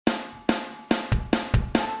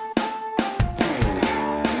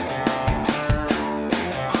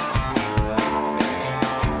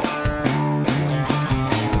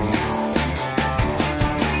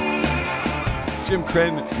Jim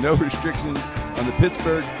Krenn, No Restrictions, on the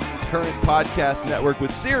Pittsburgh Current Podcast Network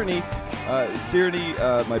with Sirenny.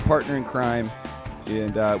 Sirenny, my partner in crime,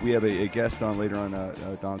 and we have a guest on later on,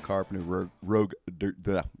 Don Carpenter, rogue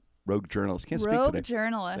journalist. Can't speak today. Rogue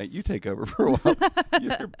journalist. Hey, you take over for a while.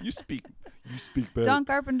 You speak better. Don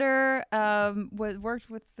Carpenter worked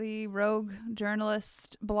with the Rogue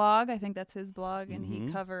Journalist blog. I think that's his blog, and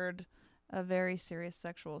he covered a very serious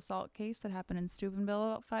sexual assault case that happened in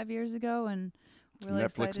Steubenville about 5 years ago, and really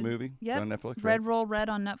Netflix excited. movie. Yep. It's on Netflix. Right? Red Roll Red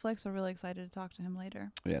on Netflix. We're really excited to talk to him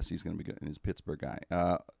later. Yes, he's going to be good. And he's a Pittsburgh guy,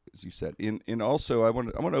 as you said. And also, I want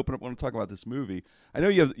to open up. Want to talk about this movie. I know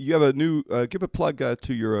you have a new. Give a plug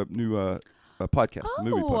to your new podcast, the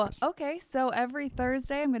movie podcast. Okay. So every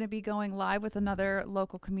Thursday, I'm going to be going live with another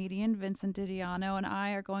local comedian, Vincent Didiano, and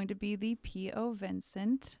I are going to be the P.O.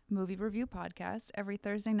 Vincent movie review podcast every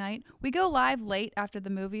Thursday night. We go live late after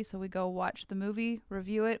the movie, so we go watch the movie,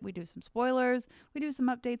 review it. We do some spoilers. We do some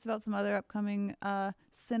updates about some other upcoming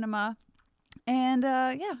cinema. And,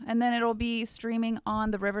 and then it'll be streaming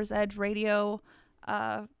on the River's Edge Radio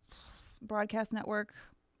broadcast network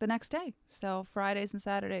the next day. So Fridays and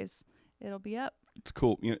Saturdays. It'll be up. It's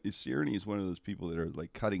cool. You know, Sirenny is one of those people that are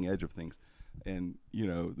like cutting edge of things, and you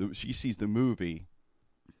know, she sees the movie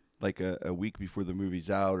like a week before the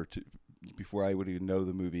movie's out, or before I would even know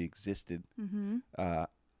the movie existed.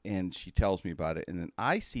 And she tells me about it, and then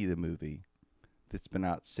I see the movie that's been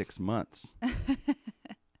out 6 months.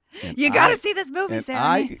 You got to see this movie,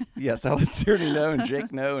 Sirenny. Yes, I'll let Sirenny know and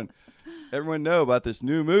Jake know and everyone know about this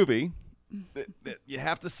new movie that you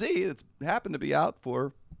have to see. It's happened to be out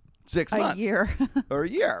for 6 months. A year. Or a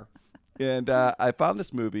year. And I found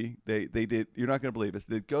this movie. They did, you're not going to believe this,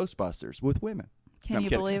 they did Ghostbusters with women. Can you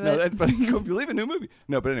believe it? it? But can you believe a new movie?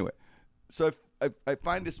 No, but anyway. So I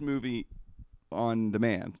find this movie on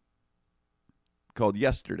demand called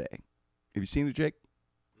Yesterday. Have you seen it, Jake?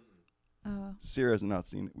 Sarah has not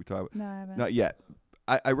seen it. We talked about No, I haven't. Not yet.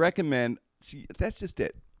 I recommend, see, that's just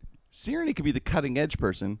it. Sirenny could be the cutting edge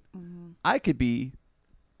person. I could be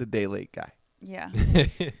the day late guy. Yeah.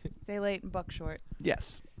 Day late and buck short.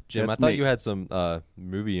 Yes. Jim, I thought you had some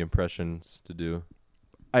movie impressions to do.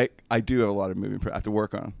 I do have a lot of movie impressions I have to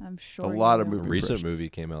work on. I'm sure. A lot of do. movie A recent impressions. movie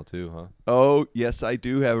came out too, huh? Oh, yes, I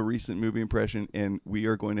do have a recent movie impression, and we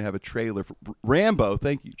are going to have a trailer for Rambo.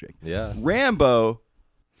 Thank you, Jake. Yeah. Rambo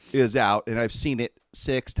is out, and I've seen it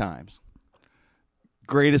 6 times.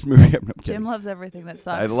 Greatest movie ever. No, I'm kidding. Jim loves everything that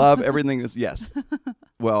sucks. I love everything that's, yes.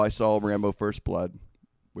 Well, I saw Rambo First Blood,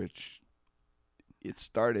 which it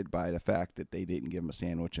started by the fact that they didn't give him a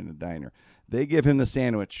sandwich in a diner. They give him the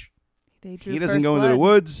sandwich. They drew He doesn't first go blood. into the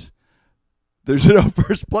woods. There's no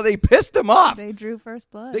first blood. They pissed him off. They drew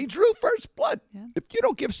first blood. They drew first blood. Yeah. If you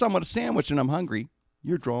don't give someone a sandwich and I'm hungry,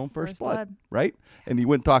 you're drawing first First blood, blood. right? And he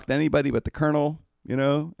wouldn't talk to anybody but the colonel, you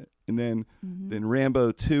know. And then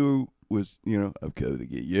Rambo 2 was, you know, I'm coming to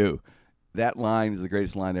get you. That line is the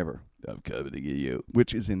greatest line ever. I'm coming to get you,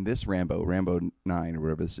 which is in this Rambo 9 or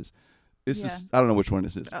whatever this is. This is, I don't know which one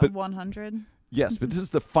this is. But 100. yes, but this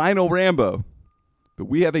is the final Rambo. But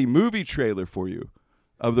we have a movie trailer for you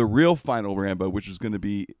of the real final Rambo, which is going to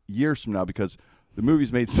be years from now because the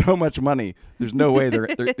movie's made so much money. There's no way they're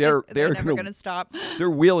never going to stop. They're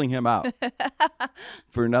wheeling him out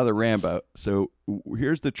for another Rambo. So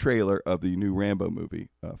here's the trailer of the new Rambo movie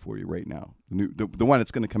for you right now. The one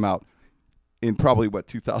that's going to come out in probably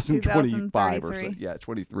 2025 or so. Yeah,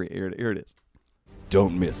 23. Here it is.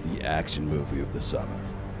 Don't miss the action movie of the summer.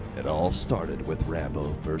 It all started with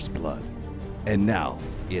Rambo First Blood. And now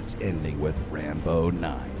it's ending with Rambo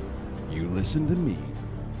 9. You listen to me,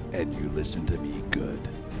 and you listen to me good.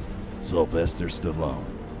 Sylvester Stallone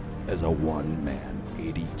as a one-man,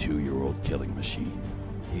 82-year-old killing machine.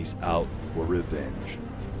 He's out for revenge.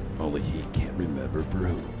 Only he can't remember for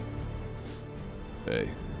who. Hey,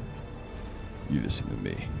 you listen to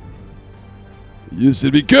me. You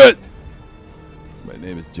listen to me good! My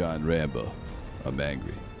name is John Rambo. I'm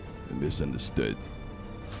angry and misunderstood.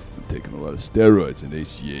 I'm taking a lot of steroids and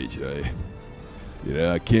ACH.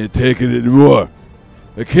 I can't take it anymore.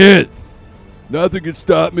 I can't. Nothing can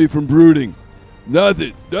stop me from brooding.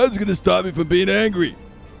 Nothing's going to stop me from being angry.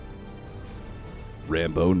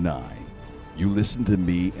 Rambo 9. You listen to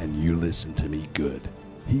me and you listen to me good.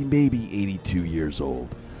 He may be 82 years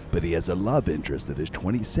old, but he has a love interest that is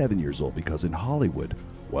 27 years old because in Hollywood,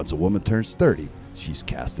 once a woman turns 30, she's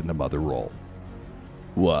cast in a mother role.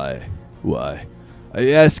 Why?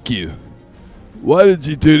 I ask you, why did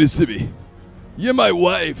you do this to me? You're my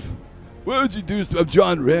wife. Why would you do this to me? I'm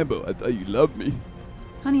John Rambo. I thought you loved me.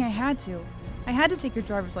 Honey, I had to. I had to take your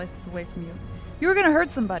driver's license away from you. You were going to hurt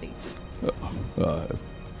somebody.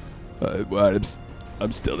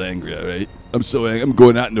 I'm still angry, all right? I'm so angry. I'm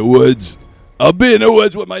going out in the woods. I'll be in the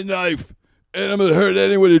woods with my knife, and I'm going to hurt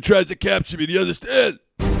anyone who tries to capture me. Do you understand?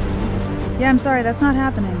 Yeah, I'm sorry, that's not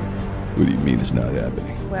happening. What do you mean it's not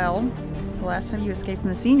happening? Well, the last time you escaped from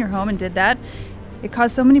the senior home and did that, it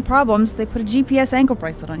caused so many problems, they put a GPS ankle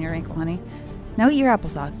bracelet on your ankle, honey. Now eat your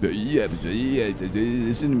applesauce. Yeah,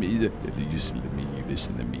 listen to me. You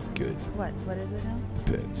listen to me good. What is it now?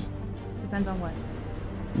 Depends. Depends on what?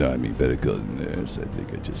 No, I mean, better go than nurse. I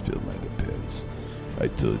think I just filled my depends. I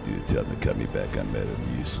told you to tell them to cut me back on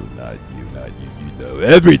Metamu, so not you. You know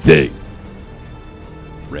everything!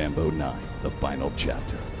 Rambo 9, the final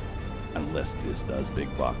chapter. Unless this does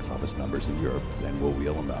big box office numbers in Europe, then we'll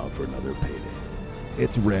wheel them out for another payday.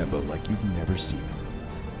 It's Rambo like you've never seen him.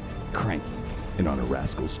 Cranky and on a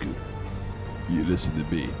rascal scooter. You listen to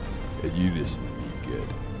me, and you listen to me good.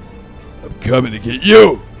 I'm coming to get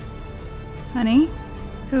you! Honey?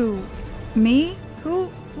 Who? Me? Who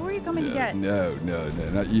are you coming to get? No,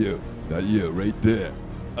 not you. Not you, right there.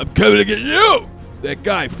 I'm coming to get you! That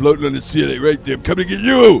guy floating on the ceiling right there. I'm coming to get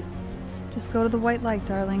you! Just go to the white light,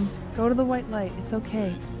 darling. Go to the white light. It's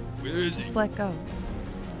okay. Where is Just he? let go.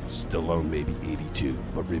 Stallone may be 82,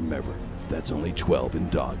 but remember, that's only 12 in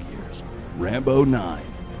dog years. Rambo 9.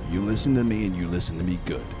 You listen to me and you listen to me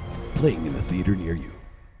good. Playing in a theater near you.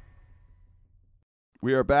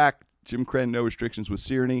 We are back. Jim Krenn, No Restrictions with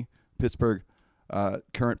Sierne, Pittsburgh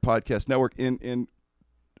Current Podcast Network. In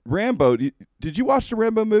Rambo, did you watch the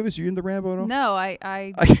Rambo movies? Are you in the Rambo at all? No,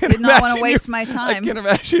 I did not want to waste my time. I can't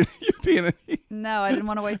imagine you being a... No, I didn't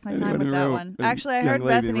want to waste my time with that one. Actually, I heard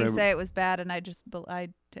Bethany say it was bad, and I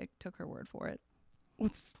took her word for it. Well,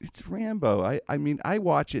 it's Rambo. I mean, I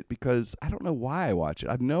watch it because I don't know why I watch it.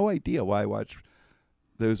 I have no idea why I watch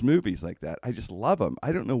those movies like that. I just love them.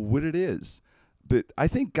 I don't know what it is. But I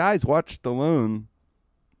think guys watch Stallone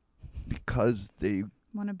because they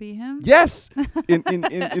want to be him. Yes,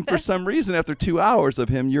 and for some reason, after 2 hours of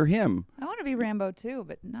him, you're him. I want to be Rambo too,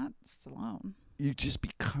 but not Stallone. You just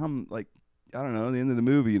become like, I don't know. At the end of the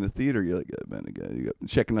movie in the theater, you're like, oh, man, you got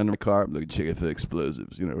checking under my car. I'm looking checking for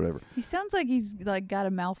explosives, whatever. He sounds like he's like got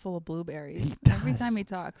a mouthful of blueberries He does. every time he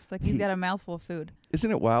talks. Like he's got a mouthful of food. Isn't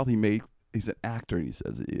it wild? He's an actor and he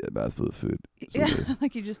says, yeah, mouthful of food. So Yeah,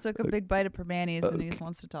 like he just took a big bite of Permanis and he just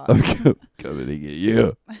wants to talk. I'm coming to get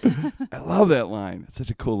you. I love that line. It's such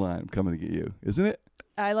a cool line. I'm coming to get you, isn't it?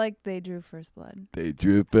 I like They Drew First Blood. They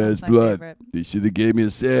drew first my blood. favorite. You should have gave me a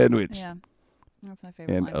sandwich. Yeah, that's my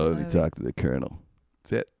favorite And line from the only movie. talk to the colonel.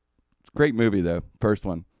 That's it. Great movie though. First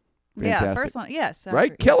one. Fantastic. Yeah, first one. Yes. I Right?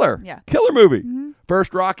 agree. Killer. Yeah. Killer movie. Mm-hmm.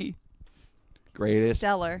 First Rocky. Greatest.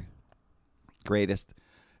 Stellar. Greatest.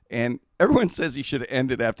 And everyone says he should have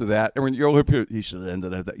ended after that. And when you're over here, he should have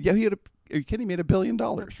ended after that. Yeah, are you kidding me? He made $1 billion.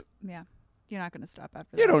 Yeah. You're not going to stop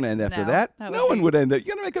after You that. don't end after No, that. that No one be- would end that.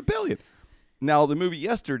 You're going to make $1 billion. Now, the movie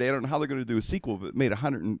yesterday, I don't know how they're going to do a sequel, but it made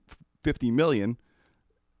 $150 million.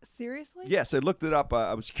 Seriously? Yes, I looked it up.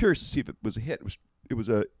 I was curious to see if it was a hit. It was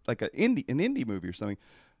an indie movie or something.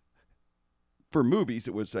 For movies,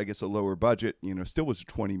 it was, I guess, a lower budget. Still was a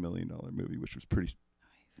 $20 million movie, which was pretty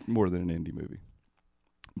more than an indie movie.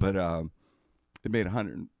 But it made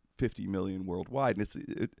 $150 million worldwide,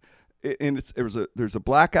 and there's a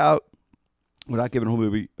blackout. We're not giving the whole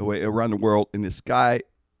movie away around the world, and this guy,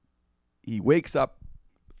 he wakes up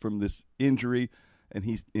from this injury, and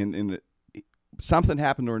he's something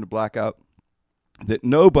happened during the blackout that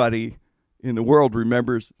nobody in the world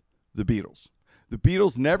remembers. The Beatles. The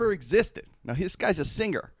Beatles never existed. Now this guy's a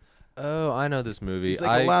singer. Oh, I know this movie. He's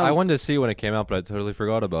like a I lounge- wanted to see when it came out, but I totally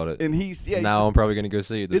forgot about it. And he's now I'm probably going to go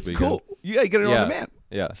see it this it's weekend. cool. You get it on Yeah. demand.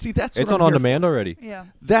 Yeah. See, that's It's what on I'm here demand already. Yeah.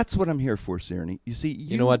 That's what I'm here for, Sierne. You see,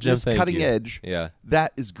 you know what, Jim? this Thank cutting you. edge. Yeah.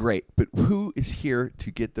 That is great. But who is here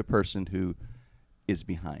to get the person who is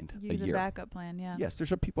behind You a the year? backup plan, yeah. Yes, there's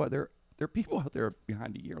some people out there. There are people out there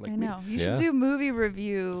behind a year like I me. know. You Yeah. should do movie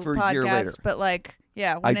review For a year later. podcast, but like,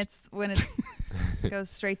 yeah, when I- it's goes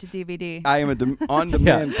straight to DVD. I am a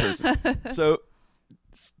on-demand person. So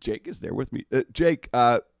Jake is there with me. Jake,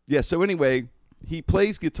 so anyway, he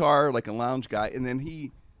plays guitar like a lounge guy, and then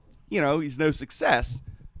he's no success.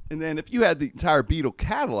 And then if you had the entire Beatle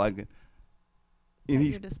catalog, and At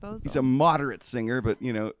he's your disposal. he's a moderate singer, but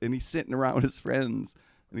and he's sitting around with his friends,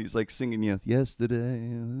 and he's like singing, yesterday,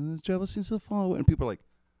 trouble seems so far away, and people are like,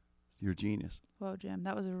 you're a genius. Whoa, Jim,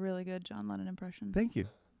 that was a really good John Lennon impression. Thank you.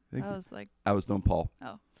 Thank That you. was like, I was doing Paul.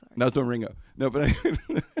 oh, sorry. No, I was doing Ringo. No, but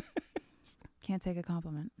Can't take a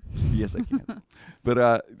compliment. yes, I can.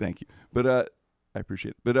 But thank you. But I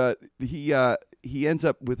appreciate it. But he ends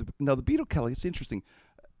up with the Beatle Kelly. It's interesting.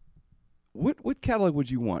 what catalog would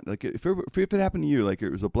you want? Like if it happened to you, like it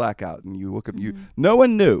was a blackout and you woke up, Mm-hmm. no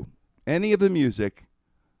one knew any of the music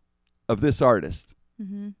of this artist.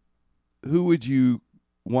 Mm-hmm. Who would you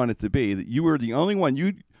want it to be? That you were the only one.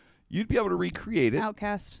 You'd be able to recreate it.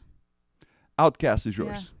 Outcast. Outcast is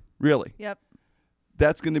yours. Yeah. Really? Yep.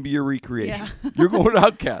 That's going to be your recreation. Yeah. You're going with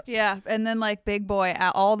Outcast. Yeah, and then like Big Boy,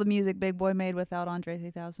 all the music Big Boy made without Andre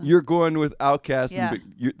 3000. You're going with Outcast. Yeah.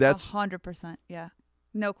 That's 100%. Yeah,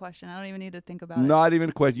 no question. I don't even need to think about not even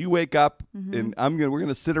a question. You wake up Mhm. and we're going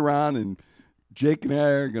to sit around and Jake and I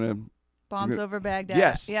are going to. it. Bombs over Baghdad.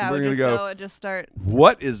 Yes, Yeah, we're we gonna just go, go and just start.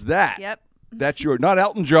 What is that? Yep. That's your not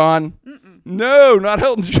Elton John. Mm-mm. No, not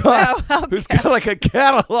Elton John. No, Who's got like a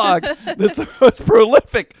catalog that's the most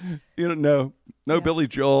prolific. No Yeah. Billy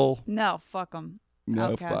Joel. No, fuck them.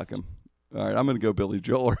 No, Outkast. fuck him. All right, I'm gonna go Billy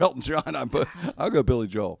Joel or Elton John. I'll go Billy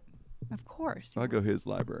Joel. Of course. I'll go his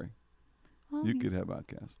library. Well, You could have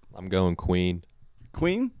Outcast. I'm going Queen.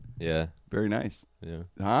 Queen, Yeah. very nice. Yeah.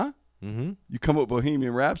 Huh? Mm-hmm. You come up with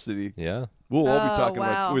Bohemian Rhapsody. Yeah. We'll all be Oh, talking wow.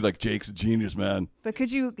 about. We're like Jake's a genius, man. But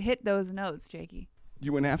could you hit those notes, Jakey?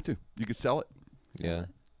 You wouldn't have to. You could sell it. Yeah.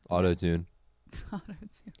 Auto tune.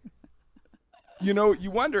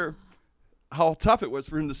 You wonder how tough it was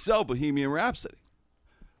for him to sell Bohemian Rhapsody.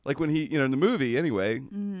 Like when he, in the movie anyway,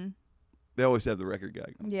 Mm-hmm. they always have the record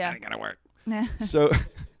guy. Yeah. That ain't gonna work. So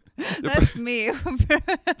That's me.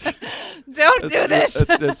 Don't do this.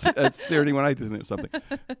 That's Sigourney when I did something.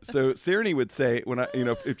 So Sigourney would say when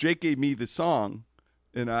if Jake gave me the song,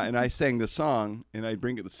 and I sang the song, and I'd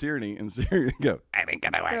bring it to Sigourney, and Sigourney would go, "That ain't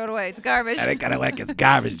gonna work. Throw it away. It's garbage. That ain't gonna work. It's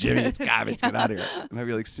garbage, Jimmy. It's garbage. Get out of here." And I'd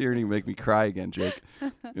be like, Sigourney would make me cry again, Jake,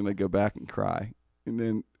 and I'd go back and cry, and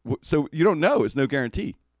then so you don't know. It's no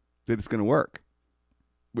guarantee that it's gonna work.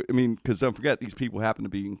 I mean, because don't forget, these people happen to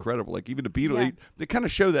be incredible. Like even the Beatles, Yeah. they kind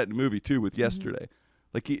of show that in the movie too with Yesterday.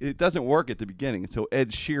 Like it doesn't work at the beginning until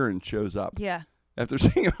Ed Sheeran shows up Yeah. after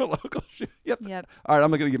singing a local show. Yep. Yep. All right,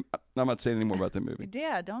 I'm not saying any more about that movie.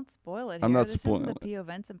 Yeah, don't spoil it. I'm here. not this spoiling is the it. P.O.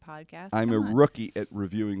 Vincent podcast. I'm Come a on. rookie at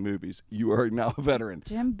reviewing movies. You are now a veteran.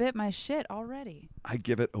 Jim bit my shit already. I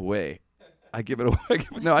give it away. I give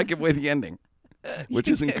away the ending, which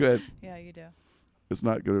You isn't do. good. Yeah, you do. It's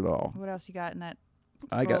not good at all. What else you got in that?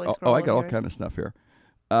 I got scrolly I got all yours? kind of stuff here.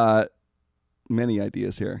 Many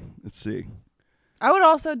ideas here. Let's see. I would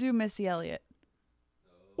also do Missy Elliott.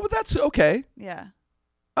 Well, that's okay. Yeah,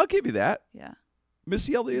 I'll give you that. yeah.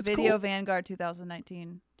 Missy Elliott's Video cool. Vanguard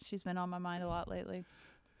 2019. She's been on my mind a lot lately.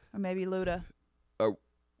 Or maybe Luda.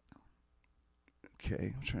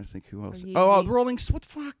 Okay, I'm trying to think who else. Yeezy. Oh, the Rolling. What?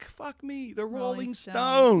 Fuck me. The Rolling Rolling Stones.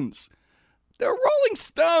 Stones. The Rolling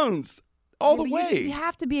Stones. All the Yeah, but way. You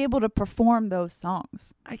have to be able to perform those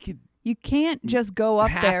songs. I could. You can't just go up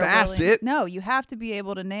there. Half-ass really. it. No, you have to be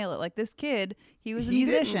able to nail it. Like this kid, he was a He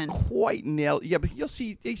musician. didn't quite nail it. Yeah, but you'll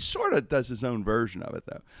see. He sort of does his own version of it,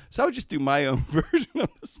 though. So I would just do my own version of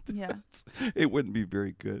the Stones. Yeah. It wouldn't be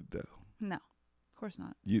very good, though. No, of course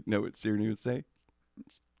not. You know what Sigourney would say?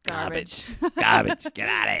 Garbage. Garbage. Get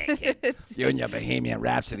out of here, kid. You and your Bohemian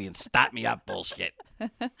Rhapsody and stop me up bullshit.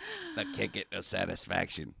 I can't get no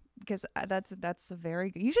satisfaction. Because that's a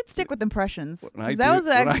very good. You should stick with impressions. When I 'Cause that do- was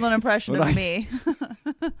an when I- excellent impression when of I- me.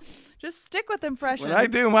 Just stick with impressions. When I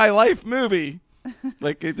do my life movie,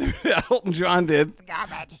 like Elton John did,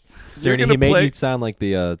 Garbage. Sigourney, gonna he made play- you sound like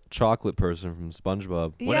the chocolate person from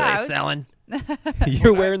SpongeBob. What Yeah, are I they was- selling?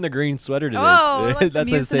 You're wearing the green sweater today. Oh, like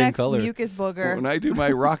That's the same Mucinex color. Mucus booger. when I do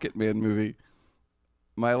my Rocket Man movie,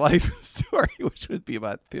 my life story, which would be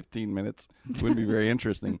about 15 minutes, wouldn't be very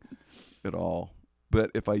interesting at all.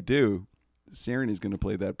 But if I do, Sigourney's going to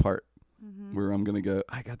play that part Mm-hmm. where I'm going to go,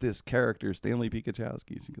 I got this character, Stanley P.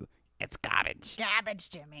 Kachowski. It's garbage. Garbage,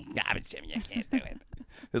 Jimmy. Garbage, Jimmy. You can't do it.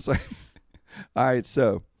 It's like, all right,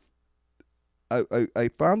 so I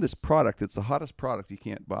found this product. It's the hottest product you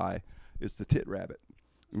can't buy. It's the tit rabbit.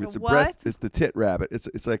 It's The a breast. what? It's the tit rabbit.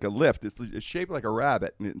 It's like a lift. It's shaped like a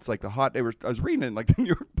rabbit, and it's like the hot. I was reading it in like the New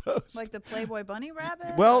York Post. Like the Playboy Bunny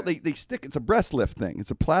rabbit? Well, or- they stick. It's a breast lift thing. It's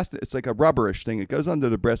a plastic. It's like a rubberish thing. It goes under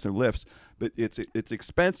the breast and lifts. But it's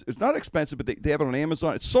expensive. It's not expensive, but they have it on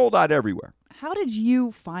Amazon. It's sold out everywhere. How did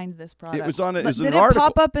you find this product? was on a- it was Did an it article.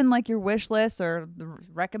 pop up in like your wish list or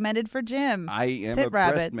recommended for Jim? I am Tit a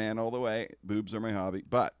breast rabbits. man all the way. Boobs are my hobby.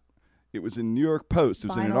 But it was in New York Post. It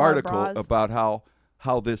was in an Vinyl or article bras? about how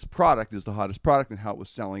this product is the hottest product and how it was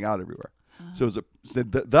selling out everywhere. So it was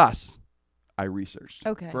thus I researched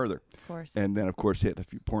Okay. further. Of course. And then, of course, hit a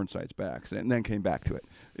few porn sites by accident, and then came back to it.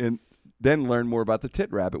 And then learned more about the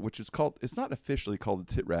tit rabbit, which is called, it's not officially called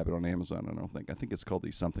the tit rabbit on Amazon, I don't think. I think it's called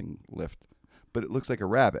the something lift. But it looks like a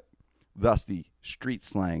rabbit. Thus, the street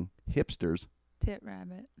slang hipsters Tit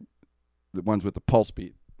rabbit. the ones with the pulse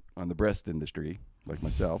beat on the breast industry, like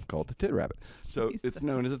myself, call it the tit rabbit. So it's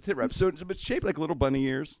known as a tit rabbit. So it's shaped like little bunny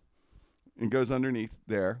ears and goes underneath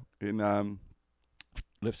there and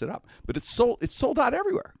lifts it up. But it's sold out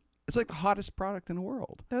everywhere. It's like the hottest product in the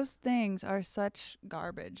world. Those things are such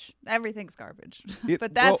garbage. Everything's garbage. It-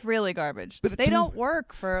 but that's well, really garbage. but They it's- don't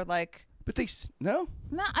work for like, But no,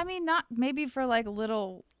 not maybe for like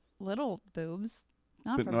little boobs.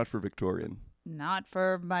 but not for Victorian. Not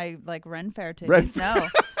for my like Ren Fair titties. Ren No.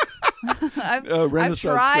 I've Renaissance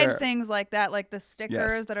tried Fair. things like that, like the stickers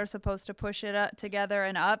Yes. that are supposed to push it up together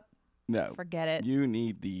and up. No, Forget it. you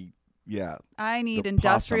need I need the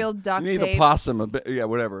industrial possum. duct You need tape. the possum, a bit,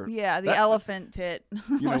 whatever. Yeah, the That- elephant tit.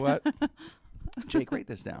 You know what? Jake, write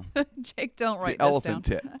this down. Jake, don't write The this elephant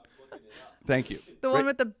down. tit. Thank you. The one Write-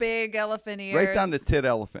 with the big elephant ears. Write down the tit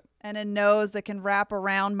elephant. and a nose that can wrap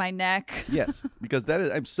around my neck. Yes, because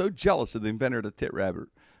I'm so jealous of the inventor of the tit rabbit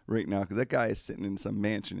right now, because that guy is sitting in some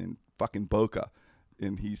mansion in fucking Boca,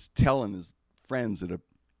 and he's telling his friends at a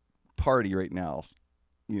party right now.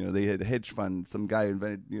 You know, they had a hedge fund. Some guy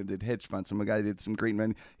invented, did hedge fund. Some guy did some great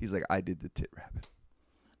invention. He's like, I did the tit rabbit.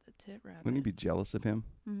 The tit rabbit. Wouldn't you be jealous of him?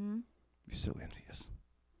 Mm-hmm. Be so envious.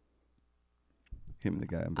 Him and the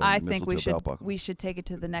guy. I think we should take it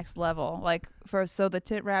to the next level. Like so the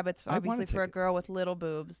tit rabbit's I wanna obviously for a take it. girl with little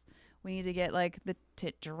boobs. We need to get like the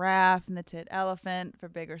tit giraffe and the tit elephant for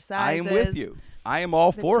bigger I sizes. am with you. I am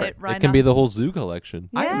all The for tit it. rhino- It can be the whole zoo collection.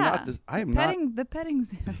 Yeah. I am not. I am not. The petting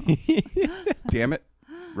zoo. Damn it!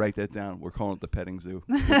 Write that down. We're calling it the petting zoo.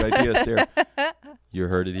 Good idea, Sarah. You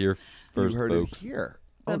heard it here first, you heard folks. it here.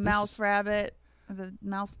 The Oh, this mouse is- rabbit, the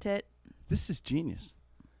mouse tit. This is genius.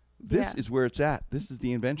 This Yeah. is where it's at. This is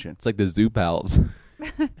the invention. It's like the zoo pals.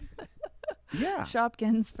 Yeah.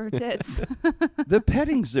 Shopkins for tits. The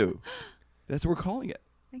petting zoo. That's what we're calling it.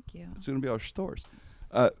 Thank you. It's going to be our stores.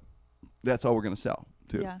 That's all we're going to sell,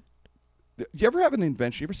 too. Yeah. Do you ever have an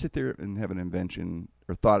invention? You ever sit there and have an invention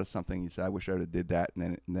or thought of something? You say, I wish I would have did that.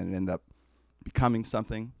 And then it ended up becoming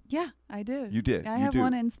something. Yeah, I do. You did. I You have do.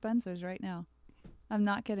 one in Spencer's right now. I'm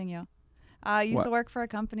not kidding you. I used What? to work for a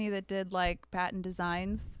company that did like patent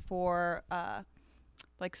designs for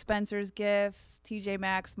like Spencer's Gifts, TJ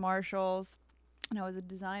Maxx, Marshalls. And I was a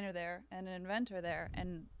designer there and an inventor there.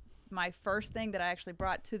 And my first thing that I actually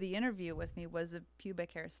brought to the interview with me was a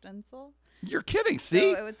pubic hair stencil. You're kidding. See?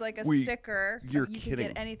 So it was like a We- sticker. you're you could kidding.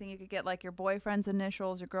 get anything. You could get like your boyfriend's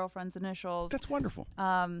initials, your girlfriend's initials. That's wonderful.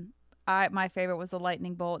 My favorite was the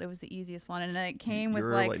lightning bolt. It was the easiest one, and then it came with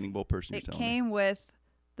You're like a lightning bolt person. it You're telling me. came with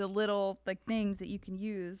the little like things that you can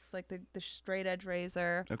use, like the straight edge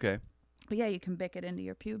razor. Okay. But yeah, you can bick it into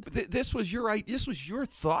your pubes. This was your This was your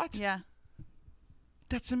thought. Yeah,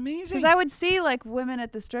 That's amazing. because I would see like women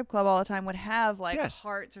at the strip club all the time would have like Yes.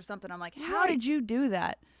 hearts or something. I'm like, how Right. did you do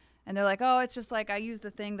that? And they're like, oh, it's just like I use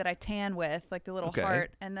the thing that I tan with, like the little Okay.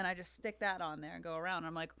 heart, and then I just stick that on there and go around.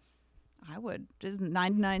 I'm like, I would just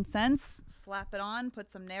 99 cents, slap it on,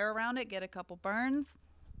 put some nair around it, get a couple burns,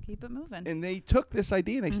 keep it moving. And they took this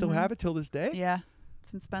idea and they still have it till this day. Yeah,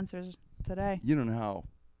 it's in Spencer's today. You don't know how.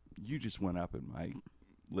 You just went up in my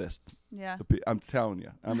list. Yeah. I'm telling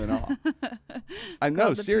you, I'm in awe. I It's know,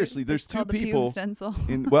 called the seriously. pube- There's it's two called the pube people stencil.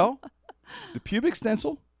 in the pubic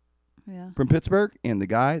stencil Yeah. from Pittsburgh and the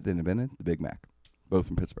guy that invented the Big Mac, both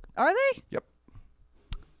from Pittsburgh. Are they? Yep.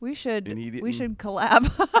 We should And he we didn't- should collab.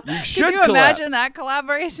 You should Can you collab. imagine that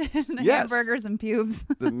collaboration? Yes. Hamburgers and pubes.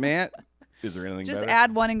 The man. Is there anything Just better?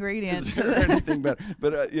 add one ingredient Is to there the anything better?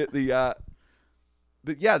 But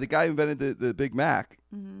the guy who invented the Big Mac.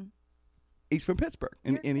 Mhm. He's from Pittsburgh,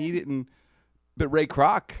 and You're he kidding. didn't. But Ray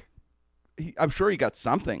Kroc, I'm sure he got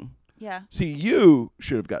something. Yeah. See, you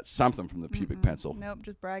should have got something from the pubic Mm-mm. pencil. Nope,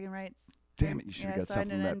 just bragging rights. Damn it, you should Yeah, have got signed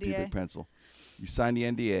something from an that NDA. pubic pencil. You signed the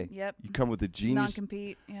NDA. Yep. You come with a genius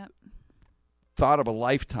Non-compete. Yep. thought of a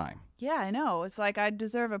lifetime. Yeah, I know. It's like I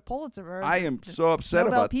deserve a Pulitzer or I am the so upset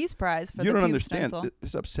Nobel about. Peace Prize for You the don't pube understand. stencil.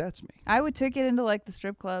 This upsets me. I would take it into like the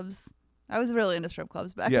strip clubs. I was really into strip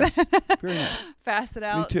clubs back Yes. then. Very nice. Pass it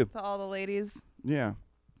out too. to all the ladies. Yeah.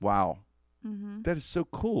 Wow. Mm-hmm. That is so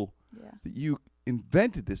cool Yeah. that you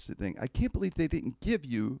invented this thing. I can't believe they didn't give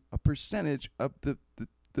you a percentage of the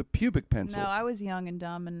pubic pencil. No, I was young and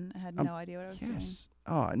dumb and had no idea what I was Yes.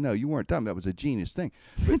 Oh, no, you weren't dumb. That was a genius thing.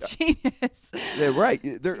 doing. Genius. They're right.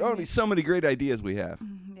 There are only so many great ideas we have.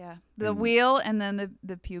 Yeah. The And- wheel and then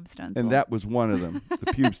the pube stencil. And that was one of them, the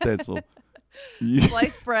pube stencil. You-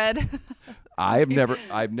 sliced bread. I've never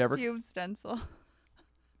Pube stencil.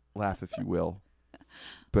 laugh if you will,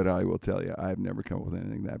 but I will tell you, I've never come up with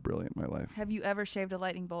anything that brilliant in my life. Have you ever shaved a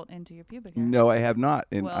lightning bolt into your pubic hair? No, I have not,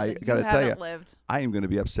 and well, I then got to you tell you, haven't lived. I am going to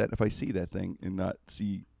be upset if I see that thing and not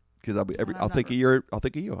see because I'll not think of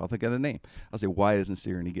you. I'll think of the name. I'll say, why isn't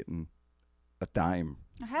Sigourney getting a dime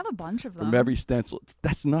I have a bunch of them. from every stencil?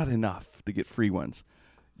 That's not enough to get free ones.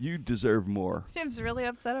 You deserve more. Jim's really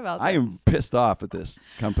upset about this. I am pissed off at this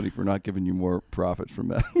company for not giving you more profits from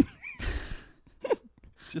that.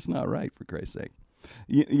 It's just not right, for Christ's sake.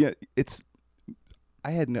 Yeah, it's.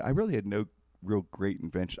 I really had no real great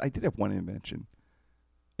invention. I did have one invention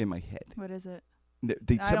in my head. What is it? I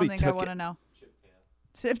don't think I want to know.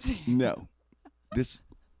 Chip No,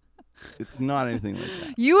 it's not anything like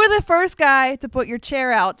that. You were the first guy to put your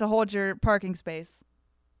chair out to hold your parking space.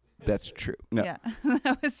 That's true. No, Yeah,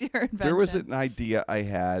 that was your invention. there was an idea I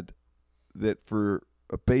had that for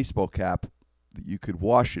a baseball cap, that you could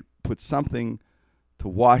wash it, put something to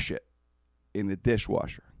wash it in the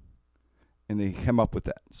dishwasher, and they came up with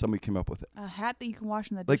that. Somebody came up with it. A hat that you can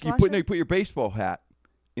wash in the Like dishwasher? you put your baseball hat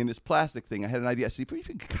in this plastic thing. I had an idea. I see if you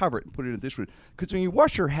could cover it and put it in a dishwasher. Because when you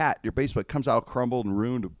wash your hat, your baseball, it comes out crumbled and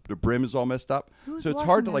ruined. The brim is all messed up. Who's So it's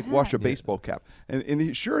hard to washing their wash a hat? baseball cap.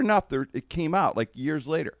 And sure enough, it came out like years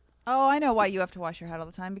later. Oh, I know why you have to wash your hat all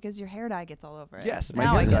the time, because your hair dye gets all over it. Yes, my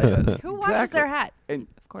now hair I get dye it. does. Who washes Exactly. their hat? And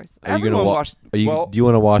Of course. Are you gonna everyone wa- washed. Are you? Well, Do you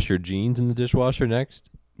want to wash your jeans in the dishwasher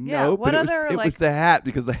next? Yeah, no, what but other, it was like- the hat,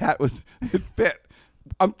 because the hat was it fit.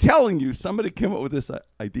 I'm telling you, somebody came up with this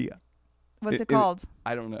idea. What's it It- called?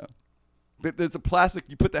 I don't know. But there's a plastic.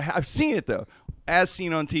 You put the hat. I've seen it though, as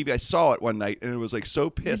seen on TV. I saw it one night, and it was like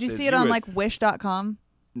so pissed. Did you as see it on would- like Wish.com?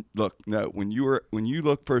 Look, no. When you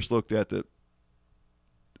first looked at the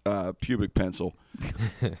pubic pencil,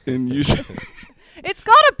 and you It's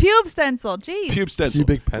called a pube stencil. Jeez. pube stencil.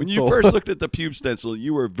 Pubic When you pencil. first looked at the pube stencil,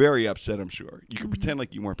 you were very upset. I'm sure you could Mm-hmm. pretend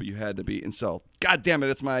like you weren't, but you had to be. And so, God damn it,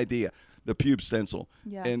 it's my idea. The pube stencil.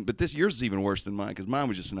 Yeah. But this yours is even worse than mine, because mine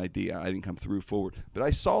was just an idea. I didn't come through forward. But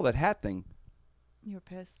I saw that hat thing. You were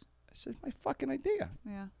pissed. I said, my fucking idea.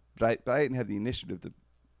 Yeah. But I didn't have the initiative to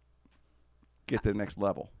get to the next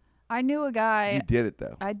level. I knew a guy. You did it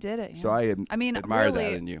though. I did it. So yeah. I I mean, admire really,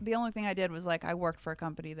 that in you. the only thing I did was like I worked for a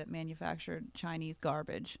company that manufactured Chinese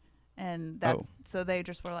garbage, and that's so they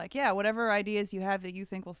just were like, yeah, whatever ideas you have that you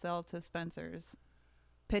think will sell to Spencer's,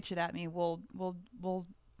 pitch it at me. We'll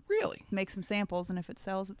Really? make some samples, and if it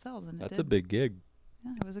sells, it sells. And That's it a did. big gig.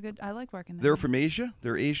 Yeah, it was a good. I like working there. They're from Asia?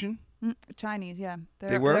 They're Asian? Chinese, yeah.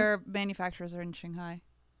 They were? Their manufacturers are in Shanghai.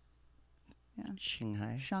 Yeah,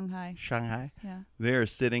 Shanghai. Shanghai. Yeah. They're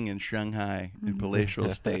sitting in Shanghai in Mhm. palatial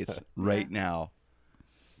estates right now,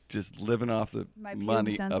 just living off the My pube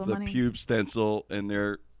money stencil of the money. pube stencil, and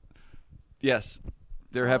they're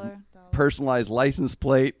having Dollar. personalized license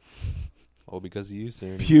plate, Oh, because of you,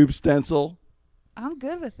 sir. pube stencil. I'm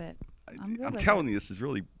good with it. I'm good I'm with telling it. you, this is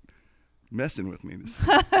really messing with me.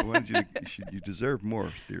 I wanted you deserve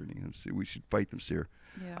more, Stearney. We should fight them, sir.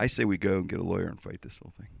 Yeah. I say we go and get a lawyer and fight this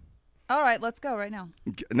whole thing. All right, let's go right now.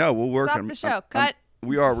 No, we'll work Stop on the show. Cut.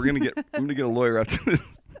 We are. We're gonna get. I'm gonna get a lawyer after this.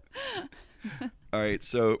 All right.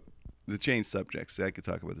 So the change subjects. I could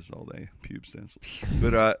talk about this all day. Pube stencil.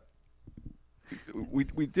 But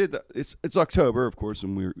we did. It's October, of course,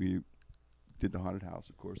 and we did the haunted house,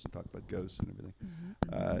 of course, and talked about ghosts and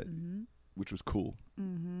everything, which was cool.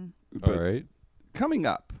 Mm-hmm. But All right. coming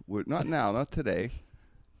up, not now, not today,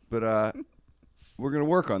 but we're gonna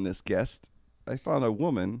work on this guest. I found a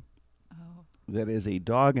woman Oh, that is a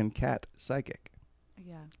dog and cat psychic.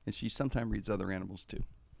 yeah. And she sometimes reads other animals too.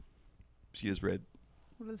 She has read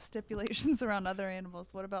What are the stipulations around other animals?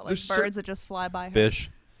 What about like There's birds that just fly by her? Fish.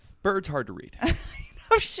 birds. Hard to read.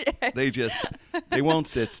 Oh shit. They won't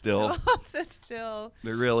sit still. Don't sit still.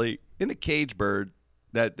 They're really in a cage bird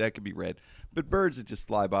that could be read, but birds that just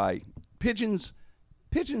fly by. Pigeons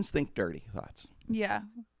think dirty thoughts. Yeah.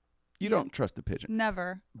 You don't trust a pigeon.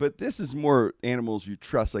 Never. But this is more animals you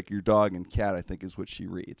trust, like your dog and cat. I think is what she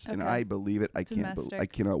reads, and Okay. I believe it. I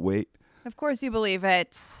Domestic. cannot wait. Of course you believe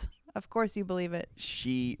it. Of course you believe it.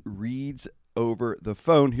 She reads over the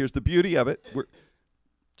phone. Here's the beauty of it.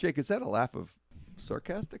 Jake, is that a laugh of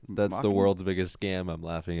sarcastic? That's the mocking? world's biggest scam I'm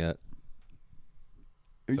laughing at.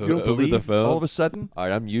 You O- don't over the believe phone? all of a sudden? All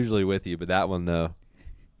right, I'm usually with you, but that one, though.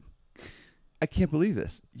 I can't believe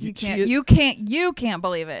this. You she can't. is- You can't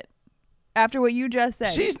believe it. After what you just said.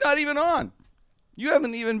 She's not even on. You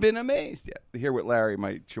haven't even been amazed yet to hear what Larry,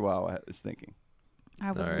 my Chihuahua, is thinking.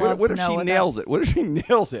 I would All right. love What to if know she what nails that's- it? What if she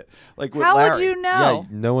nails it? Like with How Larry. would you know?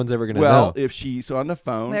 Yeah, no one's ever going to Well, know. if she's on the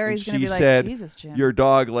phone Larry's and gonna she be like, said, Jesus, Jim. your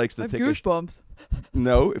dog likes to I have take goosebumps.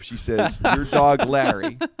 No, if she says, your dog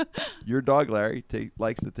Larry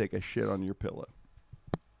likes to take a shit on your pillow.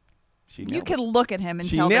 She You nailed can it. look at him and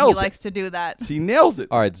She tell that he nails it. likes to do that. She nails it.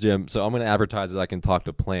 All right, Jim. So I'm going to advertise that I can talk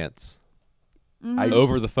to plants.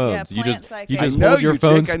 over the phone. Yeah, So you just plant you psychic. just I know hold your you,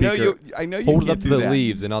 phone Jake. I know speaker, you. I know you hold it can up to do the that.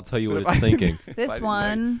 leaves, and I'll tell you But what if it's I- thinking. This didn't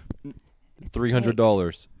one. it's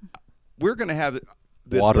 $300. We're gonna have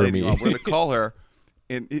this Water lady me. on. We're gonna call her,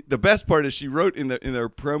 and the best part is she wrote in their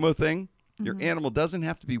promo thing. Your Mm-hmm. animal doesn't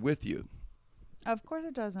have to be with you. fake. Of course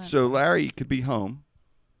it doesn't. So Larry could be home.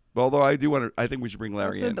 Although I do want to, I think we should bring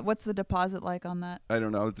Larry in. what's the deposit like on that? I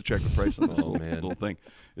don't know. I have to check the price on this Oh, man. little thing,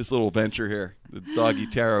 this little venture here, the doggy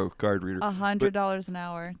tarot card reader. $100 an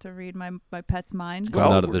hour to read my pet's mind.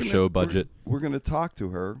 Coming out of we're the gonna- show we're- budget. We're going to talk to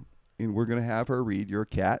her, and we're going to have her read your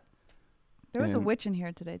cat. There was a and- witch in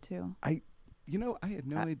here today too. I had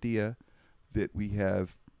no idea that we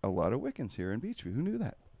have a lot of Wiccans here in Beachview. Who knew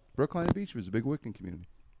that? Brookline and Beachview is a big Wiccan community.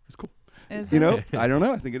 It's cool. Is You it? know, I don't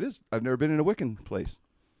know. I think it is. I've never been in a Wiccan place.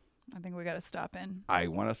 I think we got to stop in, I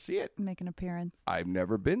want to see it. make an appearance. I've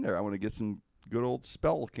never been there. I want to get some good old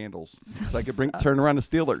spell candles so I could turn around the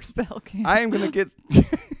Steelers. Spell can. I am gonna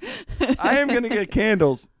get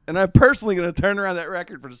candles, and I'm personally gonna turn around that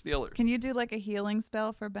record for the Steelers. Can you do like a healing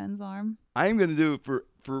spell for Ben's arm? I'm gonna do it for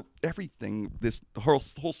everything this whole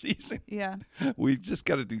season. Yeah. We just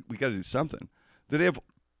gotta do something.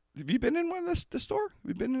 Have you been in one of the store? Have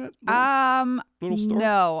you been in that little store?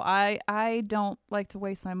 No, I don't like to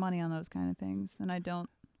waste my money on those kind of things, and I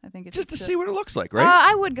think it's Just to see what it looks like, right?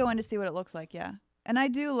 I would go in to see what it looks like, yeah. And I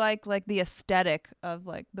do like the aesthetic of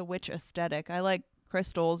like the witch aesthetic. I like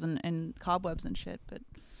crystals and cobwebs and shit, but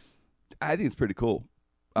I think it's pretty cool.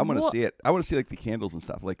 I'm gonna Well- see it. I want to see like the candles and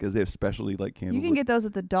stuff, like because they have specialty like candles. you can get those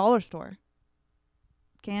at the dollar store.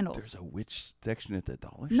 Candles. There's a witch section at the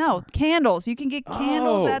dollar No, store. candles. You can get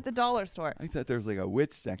candles Oh. at the dollar store. I thought there was like a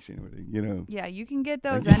witch section, you know. Yeah, you can get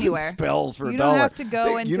I those get some anywhere. spells for You a don't dollar. have to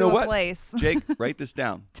go Hey, into you know a what? place. Jake, write this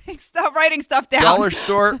down. Stop writing stuff down. Dollar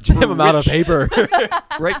store. Give them out of paper.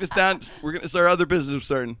 Write this down. It's our other business we're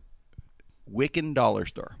starting. Wiccan dollar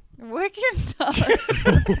store. Wicked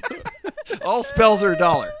dollar. All spells are a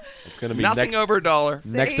dollar. It's gonna be Nothing over a dollar.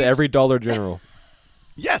 next to Sage. every Dollar General.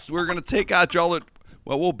 Yes, we're gonna take out Dollar.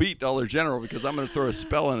 Well, we'll beat Dollar General because I'm gonna throw a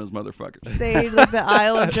spell on his motherfucker. Sage, like the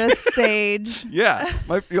Isle of just Sage. Yeah.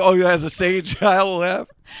 He has a sage I will have.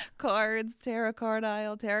 Cards, tarot card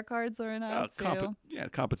aisle. Tarot cards are in aisle too.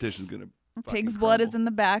 Competition's gonna. Pig's fucking blood is crumble. in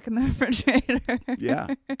the back in the refrigerator. Yeah.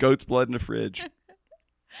 Goat's blood in the fridge.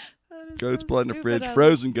 That is Goat's so blood in the stupid. fridge. I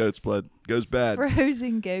Frozen goat's blood goes bad.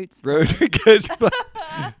 Frozen goats. Frozen goat's blood.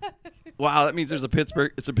 Wow, that means there's a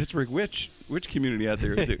Pittsburgh witch community out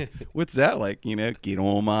there too. What's that like? You know, get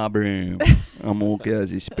on my broom. I'm gonna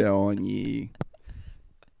cast a spell on you.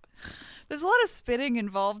 There's a lot of spitting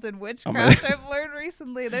involved in witchcraft. I've learned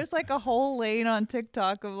recently. There's like a whole lane on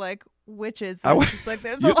TikTok of like witches. It's just like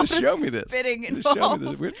there's You a have to lot show of me this. spitting You have to show me involved.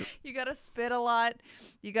 this witches. You gotta spit a lot.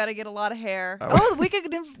 You gotta get a lot of hair. I- Oh, we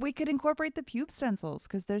could incorporate the pube stencils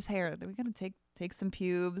because there's hair. We gotta take some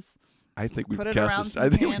pubes. I think we Put it cast around this. some I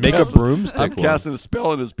think we candles. Make a cast this- broomstick I'm one. casting a spell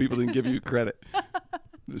on those people didn't give you credit.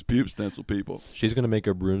 Those pube stencil people. She's gonna make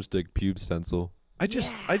a broomstick pube stencil. I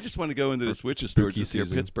just want to go into this witches store spooky to see our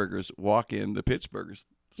season. Pittsburghers walk in the Pittsburghers. store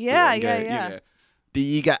Yeah, and yeah, go, yeah. You know, do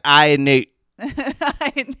you got iron newt?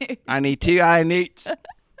 I knew. I need 2 iron newts.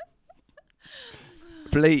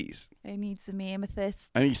 Please. I need some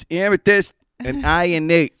amethyst. I need some amethyst and iron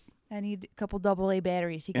newt. I need a couple AA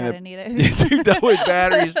batteries. You And a- gotta need it. 2 double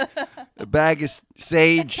batteries, a bag of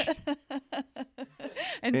sage,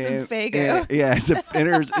 and some Fago. yeah, is there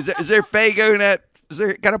Fago in that? Is there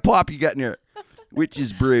what kind of pop you got in there?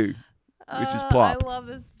 Witch's brew. Witch's plop. I love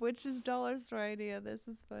this witch's dollar store idea. This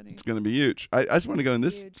is funny. It's gonna be huge. I just want to go in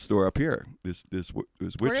this Huge. store up here. This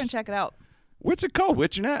witch. We're gonna check it out. What's it called?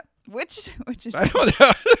 Witchinette? Which is I don't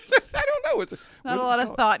know. I don't know. What's it? not a what lot is it of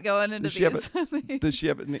called? thought going into Does she have these. Does she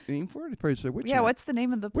have a name for it? It probably said Witchinette. Yeah, what's the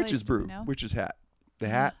name of the place? Witch's Do brew? we know? Witch's hat. The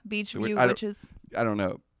hat. Beach The wi- View I don't- Witches. I don't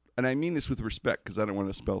know, and I mean this with respect because I don't want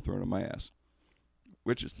a spell thrown on my ass.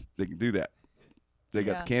 Witches, they can do that. They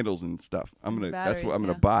got Yeah. the candles and stuff. That's what Batteries, I'm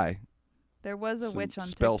gonna yeah. buy. There was a some witch on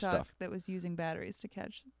spell TikTok stuff. that was using batteries to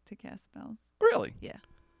cast spells. Really?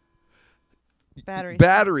 Batteries.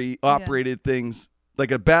 Battery operated things, like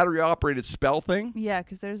a battery operated spell thing. Yeah,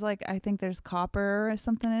 because there's like I think there's copper or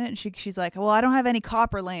something in it, and she's like, well, I don't have any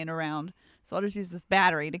copper laying around, so I'll just use this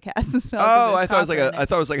battery to cast a spell. 'cause Oh, there's I thought it was copper in I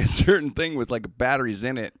thought it was like a certain thing with like batteries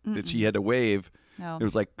in it that she had to wave. No, It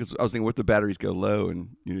was like because I was thinking, what if the batteries go low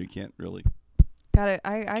and you can't really I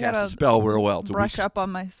cast a gotta spell real well. It's a brush weak, up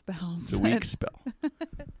on my spells. It's a but weak spell.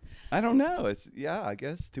 I don't know. I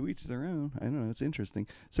guess to each their own. I don't know. It's interesting.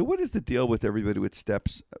 So what is the deal with everybody with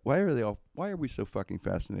steps? Why are we so fucking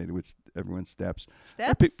fascinated with everyone's steps?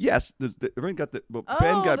 Steps? Yes. Everyone got Ben the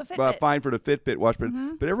got Fitbit. fined for the Fitbit watch, but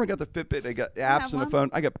everyone got the Fitbit. They got apps on the phone.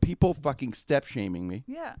 I got people fucking step shaming me.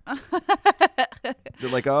 Yeah. They're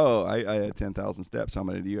like, oh, I had 10,000 steps. How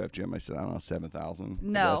many do you have, Jim? I said, I don't know, 7,000.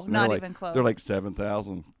 No, not even close. They're like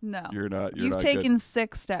 7,000. No. You're not You've good. taken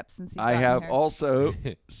 6 steps since you've I gotten have here. also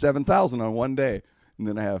 7,000 on one day, and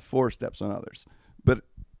then I have 4 steps on others.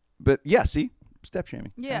 But yeah, see, step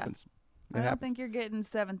shaming happens. It I don't happens. think you're getting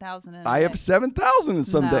 7,000 in a I day. have 7,000 in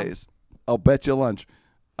some No. days. I'll bet you lunch.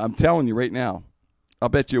 I'm telling you right now. I'll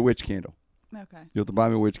bet you a witch candle. Okay. You'll have to buy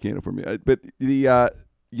me a witch candle for me. But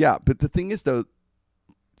the thing is though,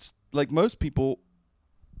 like most people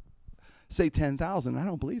say 10,000. I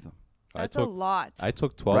don't believe them. That's a lot. I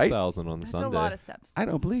took 12,000 on the That's Sunday. a lot of steps. I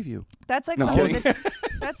don't believe you. That's like No, I'm somebody kidding.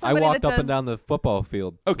 that's I somebody walked that up does and down the football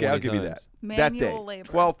field. Okay, 20 I'll give you that. times. That day, manual labor.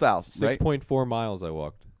 12,000. Right? 6.4 miles I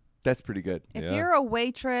walked. That's pretty good. If Yeah. you're a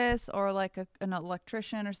waitress or like an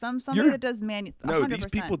electrician or somebody You're- that does manual, No, these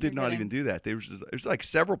people did not even do that. There's like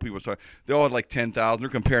several people. Sorry, they all had like 10,000. They're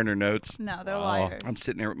comparing their notes. No, they're Wow. liars. I'm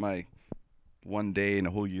sitting there with my one day and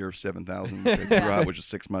a whole year of 7,000, which I threw out, which was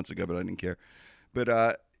 6 months ago, but I didn't care.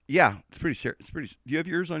 But yeah, it's pretty serious. It's pretty. Do you have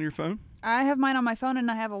yours on your phone? I have mine on my phone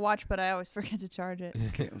and I have a watch, but I always forget to charge it.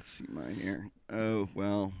 Okay, let's see mine here. Oh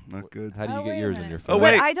well, not good. How do you Oh, get wait a yours on minute. your Oh, phone?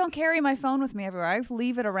 wait. But I don't carry my phone with me everywhere. I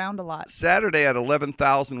leave it around a lot. Saturday at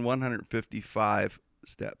 11,155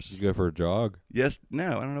 steps. Did you go for a jog?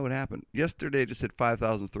 No, I don't know what happened. Yesterday I just hit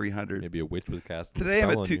 5,300. Maybe a witch was casting a Today I'm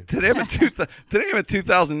spell at on you. today I'm at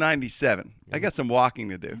 2,097. I got some walking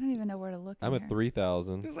to I do. don't even know where to look. I'm in at here.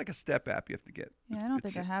 3,000. There's like a step app you have to get. Yeah, I don't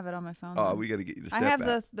think I have it on my phone. Oh, then. we got to get you the I step have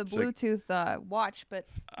app. the It's like, Bluetooth watch, but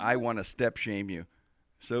I want to step shame you,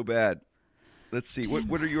 so bad. Let's see.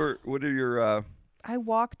 What are your I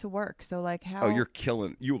walk to work, so like how? Oh, you're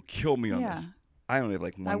killing. You will kill me on Yeah. this. I only have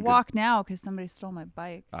like one. I good- walk now because somebody stole my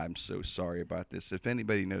bike. I'm so sorry about this. If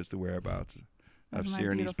anybody knows the whereabouts of Of my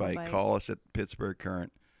Cyrene's beautiful bike, bike. call us at Pittsburgh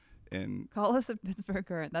Current. And Call us at Pittsburgh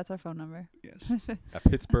Current. That's our phone number. yes, At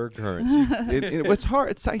Pittsburgh Currency. what's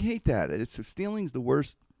hard? I hate that. Stealing's the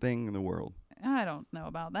worst thing in the world. I don't know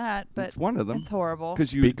about that, but It's one of them it's horrible.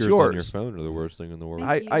 because it's Speakers yours. on your phone are the worst thing in the world.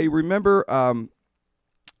 Thank I you. remember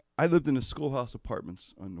I lived in a schoolhouse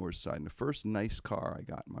apartments on North Side, and the first nice car I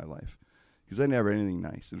got in my life, because I never had anything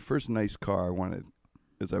nice. And the first nice car I wanted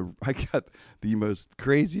is I got the most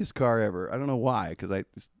craziest car ever. I don't know why, because I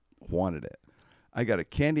just wanted it. I got a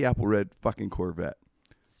candy apple red fucking Corvette,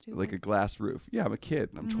 Stupid. like a glass roof. Yeah, I'm a kid.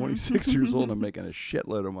 I'm 26 years old. I'm making a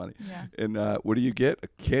shitload of money. Yeah. And what do you get? A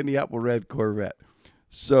candy apple red Corvette.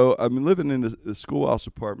 So I'm living in the schoolhouse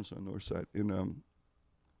apartments on North Side. And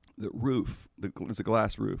the roof, it's a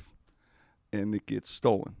glass roof, and it gets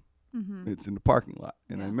stolen. Mm-hmm. It's in the parking lot.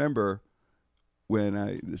 And I Yeah. remember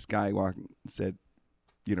when this guy walking said,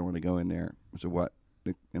 "You don't want to go in there." I said, "What?"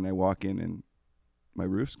 And I walk in, and my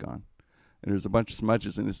roof's gone. And there's a bunch of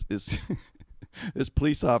smudges, and this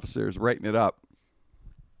police officer is writing it up.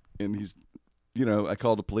 And he's, I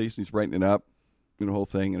called the police, and he's writing it up, and the whole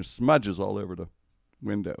thing, and there's smudges all over the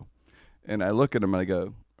window. And I look at him, and I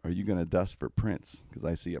go, "Are you going to dust for prints? Because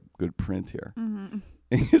I see a good print here." Mm-hmm.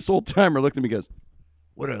 And this old timer looked at me and goes,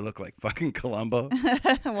 "What do I look like, fucking Columbo?"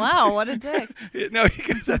 Wow, what a dick. No,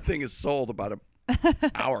 because that thing is sold about an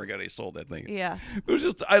hour ago. They sold that thing. Yeah. It was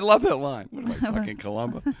just, I love that line. What am I, fucking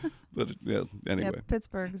Columbo? But anyway. Yeah,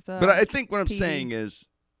 Pittsburgh's. But I think what I'm PD. saying is,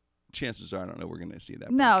 chances are, I don't know, we're going to see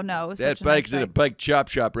that. No, bike. no. It was That such a nice bike's in a bike. bike chop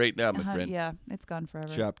shop right now, my friend. Yeah, it's gone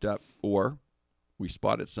forever. Chopped up, or we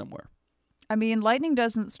spot it somewhere. I mean, lightning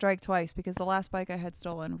doesn't strike twice because the last bike I had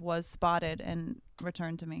stolen was spotted and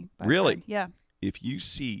returned to me. By a Really? friend. Yeah. If you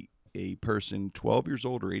see a person 12 years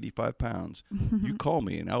old or 85 pounds, you call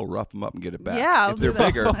me and I'll rough them up and get it back. Yeah, I'll if they're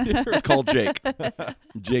do that. bigger, call Jake.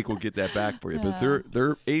 Jake will get that back for you. But if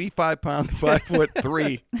they're 85 pounds,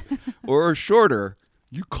 5'3", or shorter,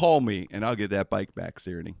 you call me and I'll get that bike back,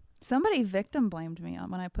 Cyrene. Somebody victim blamed me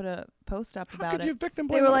when I put a post up How about could it. you victim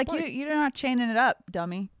They blame were on a like, bike? you're not chaining it up,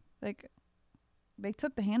 dummy. Like, they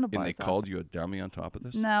took the handlebars And they off. called you a dummy on top of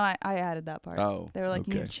this? No, I added that part. Oh, They were like,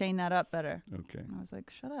 you need okay. to chain that up better. Okay. And I was like,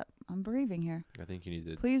 shut up. I'm breathing here. I think you need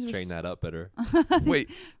to Please chain that up better. Wait,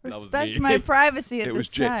 That was Respect me. my privacy at It was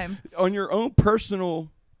this Jake. time. on your own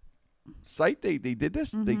personal site, they did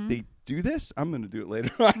this? Mhm. They do this? I'm going to do it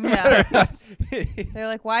later on. Yeah. They're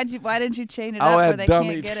like, why didn't you chain it I'll up where add they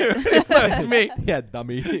dummy can't too. get it? That's me. Yeah,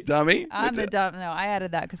 dummy. Dummy. I'm the With dumb. No, I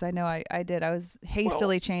added that because I know I did. I was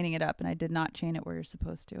hastily chaining it up, and I did not chain it where you're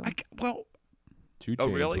supposed to. well, Two Oh,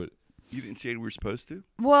 chains really? You didn't say we were supposed to?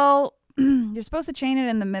 Well, you're supposed to chain it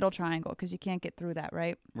in the middle triangle because you can't get through that,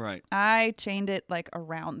 right? Right. I chained it like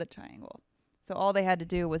around the triangle. So all they had to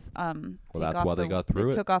do was that's why they got through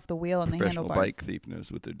it. Took off the wheel and the Professional handlebars. bike thief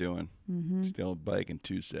knows what they're doing. Mm-hmm. Steal a bike in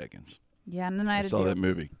 2 seconds. Yeah, and then I had to saw do that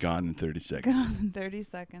movie, Gone in 30 Seconds. Gone in 30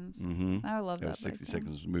 seconds. Mm-hmm. I love That that. was 60 bike,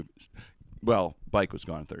 seconds. Movie. Well, bike was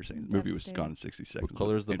gone in 30 seconds. The movie was Devastating. gone in 60 seconds. What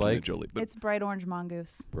color is the Angelina bike? Jolie. But It's bright orange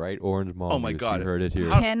mongoose. Bright orange mongoose. Oh my God. You heard it here.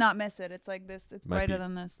 Cannot miss it. It's like this. It's Might brighter be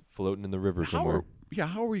than this. Floating in the river how somewhere.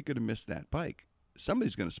 are we going to miss that bike?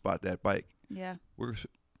 Somebody's going to spot that bike. Yeah.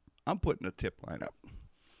 I'm putting a tip line up.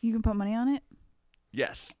 You can put money on it.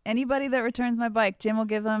 Yes. Anybody that returns my bike, Jim will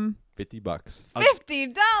give them $50.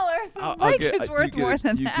 $50. The bike is worth more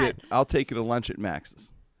than that. I'll take you to lunch at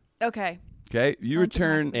Max's. Okay. Okay? You Lunch at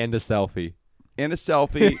return And a selfie. and a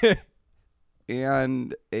selfie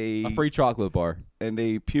and A free chocolate bar. and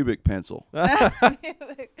a pubic pencil.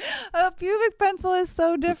 A pubic pencil is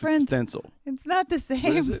so different. Stencil. It's not the same.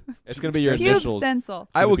 What is it? It's going to be your Pube initials. stencil.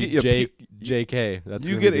 I will It's get gonna you be JK. That's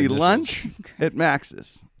you gonna get be a the initials. lunch at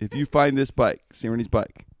Max's if you find this bike, Sirenny's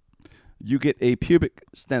bike. You get a pubic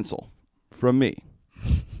stencil from me.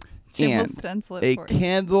 Jim will and stencil it a for you.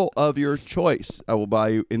 candle of your choice I will buy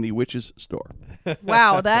you in the witch's store.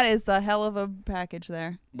 Wow, that is the hell of a package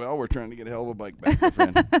there. Well, we're trying to get a hell of a bike back, my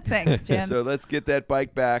friend. Thanks, Jim. So let's get that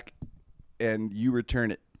bike back and you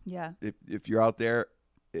return it. Yeah. If you're out there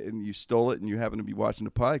and you stole it and you happen to be watching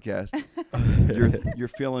the podcast, you're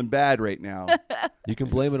feeling bad right now. You can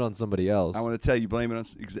blame it on somebody else. I want to tell you, blame it on.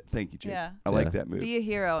 Thank you, Jake. Yeah. I like Yeah. that move. Be a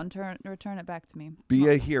hero and return it back to me. Be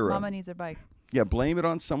a hero. Mama needs her bike. Yeah, blame it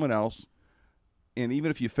on someone else. And even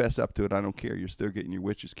if you fess up to it, I don't care. You're still getting your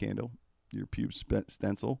witch's candle, your pube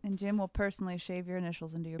stencil. And Jim will personally shave your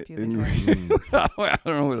initials into your And pubic your- hair. I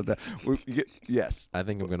don't know what that. Yes. I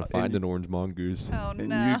think I'm going to find an orange mongoose. Oh, And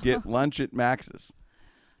no. you get lunch at Max's.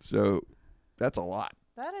 So that's a lot.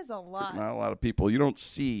 That is a lot. Not a lot of people. You don't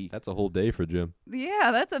see. That's a whole day for Jim.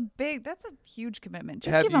 Yeah, that's a huge commitment.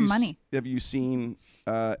 Just give him money. Have you seen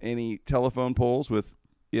any telephone poles with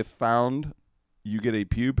 "if found, you get a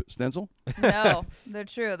pube stencil"? No, they're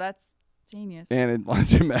true. That's genius. And at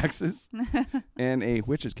lunch at Max's, and a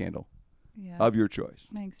witch's candle Yeah. of your choice.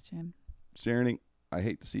 Thanks, Jim. Serenity, I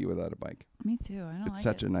hate to see you without a bike. Me too. I don't It's like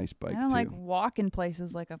such it. a nice bike I don't too. like walking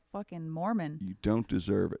places like a fucking Mormon. You don't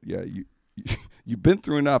deserve it. Yeah, you've been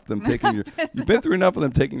through enough of them taking your. You've been through enough of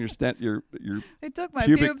them taking your They took my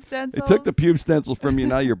pubic- pube stencils. They took the pube stencil from you.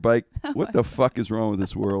 Now your bike. What the fuck is wrong with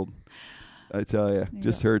this world? I tell you,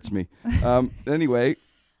 just hurts me. Anyway,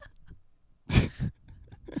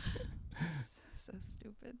 So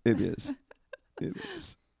stupid. it is. It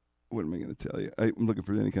is. What am I going to tell you? I'm looking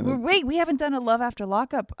for any kind of. Wait, we haven't done a Love After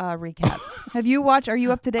Lockup recap. Have you watched? Are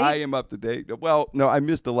you up to date? I am up to date. Well, no, I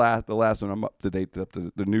missed the last one. I'm up to date. Up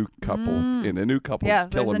to the new couple, and the new couple yeah, is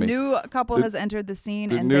there's killing a me. new couple The- has entered the scene,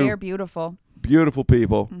 the and new- they are beautiful. Beautiful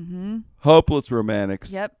people, Mm-hmm. hopeless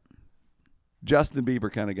romantics. Yep. Justin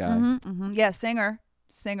Bieber kind of guy. Mm-hmm. Yeah, singer,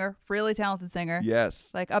 really talented singer.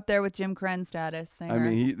 Yes. Like up there with Jim Krenn status singer. I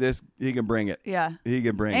mean, he can bring it. yeah. He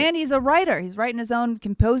can bring it. And he's a writer. He's writing his own,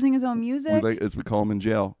 composing his own music. As we call him in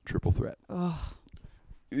jail, triple threat. Ugh.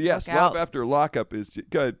 Yes, Look Love out. After Lockup is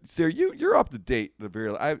good. Sarah, you're up to date.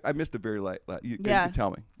 I missed the very late. You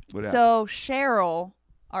tell me what happened. So Cheryl,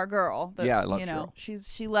 our girl, Yeah, I love Cheryl.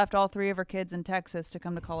 she left all 3 of her kids in Texas to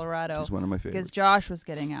come to Colorado She's one of my favorites. because Josh was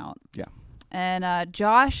getting out. Yeah. And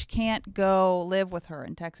Josh can't go live with her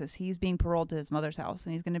in Texas. He's being paroled to his mother's house,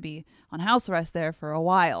 and he's going to be on house arrest there for a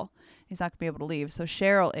while. He's not going to be able to leave. So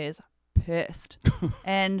Cheryl is pissed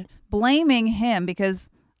and blaming him because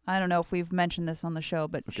I don't know if we've mentioned this on the show,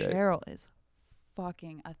 but Okay. Cheryl is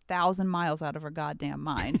fucking 1,000 miles out of her goddamn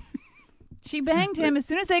mind. She banged him as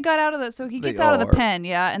soon as they got out of the. So he They gets out of the are. pen,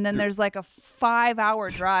 yeah, and then there's like a 5-hour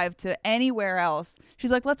drive to anywhere else.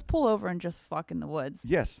 She's like, "Let's pull over and just fuck in the woods."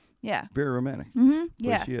 Yes, Yeah. very romantic. Mm-hmm. The way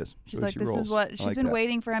Yeah. she is. She's The way like, she this rolls. is what I she's like been that.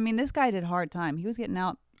 waiting for. I mean, this guy did hard time. He was getting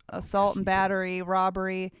out assault and battery,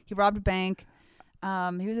 robbery. He robbed a bank. He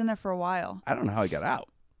was in there for a while. I don't know how he got out.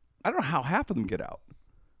 I don't know how half of them get out.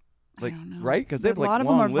 Like, I don't know. right? Because they have a like lot of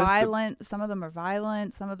long them are list violent. Some of them are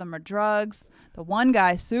violent. Some of them are drugs. The one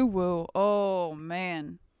guy, Suwoo, oh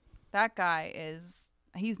man, that guy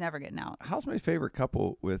he's never getting out. How's my favorite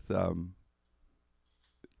couple with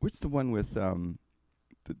what's the one with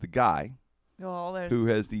the guy Oh, there's who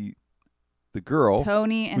has the girl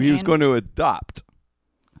Tony and who he was Ann- going to adopt.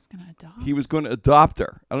 I was gonna adopt. He was going to adopt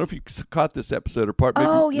her. I don't know if you caught this episode or part. Maybe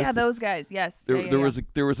Oh you yeah, missed this. those guys. Yes.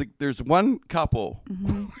 There's one couple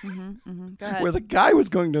Go ahead. where the guy was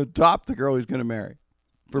going to adopt the girl he's going to marry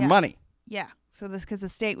for Yeah. money. Yeah. So this because the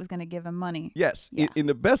state was going to give him money. Yes. Yeah. And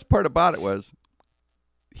the best part about it was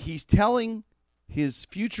he's telling his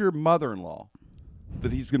future mother-in-law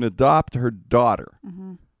that he's going to adopt her daughter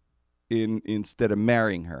instead of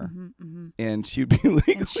marrying her. And she'd be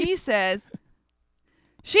legally. And she says,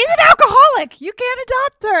 she's an alcoholic. You can't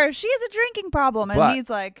adopt her. She has a drinking problem. And But- he's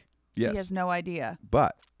like, Yes. he has no idea.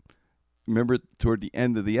 But remember toward the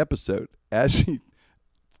end of the episode, as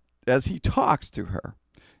he talks to her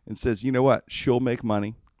and says, you know what? She'll make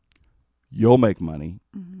money. You'll make money.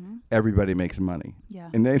 Everybody makes money. Yeah.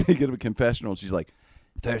 And then they get a confessional. And she's like,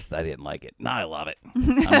 first I didn't like it. Now I love it.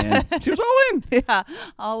 I'm in. She was all in. Yeah,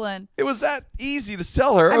 all in. It was that easy to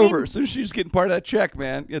sell her I over. mean- As soon as she's getting part of that check,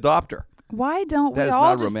 man, adopt her. Why don't That we is all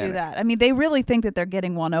not just romantic. do that? I mean, they really think that they're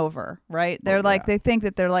getting one over, right? They're yeah. they think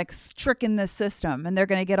that they're like tricking this system and they're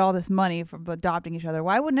going to get all this money from adopting each other.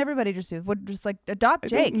 Why wouldn't everybody just adopt I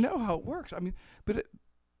Jake? don't know how it works. I mean, but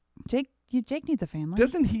Jake needs a family.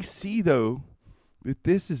 doesn't he see, though, that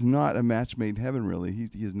this is not a match made in heaven, really?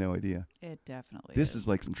 He has no idea. It definitely This is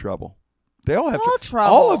like some trouble. They all have all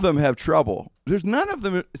trouble. All of them have trouble. There's none of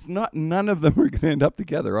them. None of them are going to end up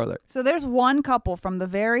together, are they? So there's one couple from the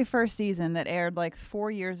very first season that aired like 4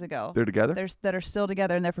 years ago. They're together. That are still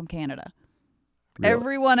together, and they're from Canada. Really?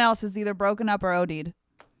 Everyone else is either broken up or OD'd.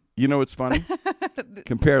 You know what's funny?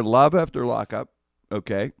 Compare Love After Lockup,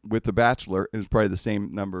 okay, with The Bachelor, and it's probably the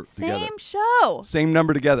same number together. Same show. Same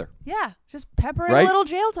number together. Yeah, just pepper in Right? a little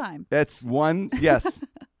jail time. That's one. Yes,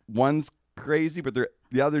 one's crazy, but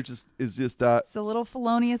the other is just It's a little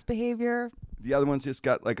felonious behavior. the other one's just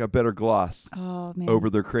got like a better gloss Oh man. over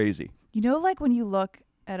their crazy. You know, like when you look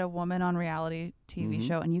at a woman on reality TV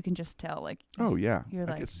show and you can just tell, like, Oh yeah, you're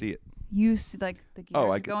I like, could see it. you see, like the gears Oh,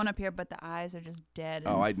 I are could going s- up here, but the eyes are just dead.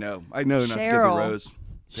 Oh, and I know not to get the Cheryl- rose.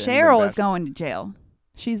 to anyone Cheryl is Bachelor. going to jail.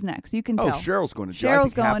 She's next. You can Oh, tell. Cheryl's going to jail. I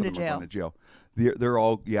Cheryl's think half going of to them are jail. going to jail. They're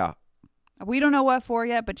all We don't know what for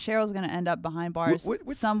yet, but Cheryl's going to end up behind bars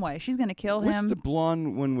what's- some way. She's going to kill What's him. the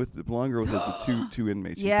blonde one with the blonde girl that has the two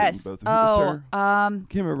inmates? She's Yes. dating both. What's Oh, her?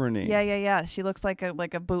 Can't remember her name. yeah. She looks like a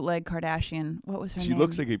bootleg Kardashian. What was her name? She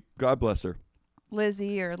looks like a God bless her.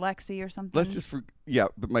 Lizzie or Lexi or something. Let's just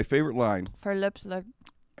but my favorite line. Her lips look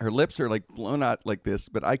Her lips are like blown out like this,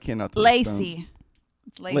 but I cannot throw stones. Lacey.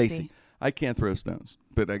 It's Lacey. Lacey. I can't throw stones,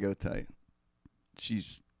 but I got to tell you,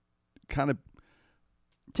 she's kind of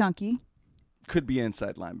Chunky. could be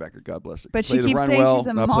inside linebacker. God bless her. But Play she the keeps run saying well, she's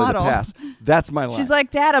a not play the model. pass. That's my line. She's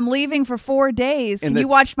like, Dad, I'm leaving for 4 days. And Can the- you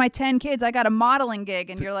watch my 10 kids? I got a modeling gig.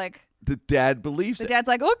 And you're like, the dad believes the it. dad's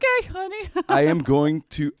like, okay, honey. I am going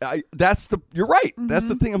to. You're right. That's Mm-hmm.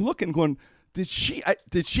 the thing. I'm looking, going. Did she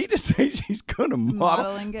just say she's going to model?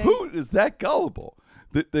 Modeling gig. Who is that gullible?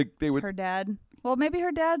 They would. Her dad. Well, maybe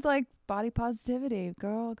her dad's like body positivity.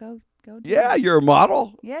 Girl, go do Yeah, it. you're a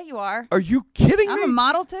model. Yeah, you are. Are you kidding I'm me? a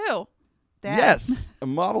model too. Dad. Yes, a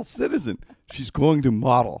model citizen. She's going to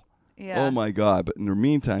model. Yeah. Oh my God! But in the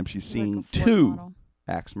meantime, she's She's like seeing a Ford two model.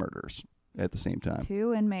 axe murders at the same time.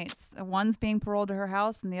 2 inmates. One's being paroled to her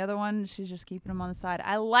house, and the other one, she's just keeping them on the side.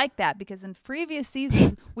 I like that because in previous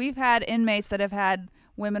seasons, we've had inmates that have had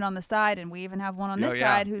women on the side, and we even have one on Oh, this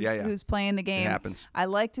yeah. side who's playing the It game. happens. I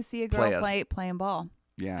like to see a girl Play us. playing ball.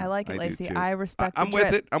 Yeah, I like it, do Lacey. too. I respect I'm the with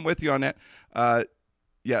drip. it. I'm with you on that.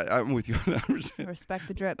 Yeah, I'm with you on that. Respect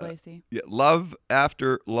the drip, Lacey. Yeah, Love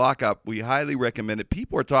After Lockup. We highly recommend it.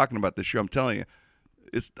 People are talking about this show. I'm telling you,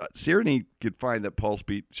 it's Sirenny could find that Pulse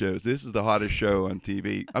Beat shows. This is the hottest show on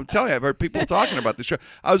TV. I'm telling you, I've heard people talking about this show.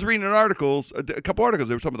 I was reading a couple articles.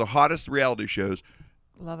 They were some of the hottest reality shows.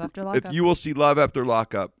 Love after lockup. If you will see Love After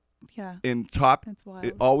Lockup yeah, in top, that's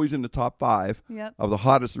wild. always in the top 5 Yep. of the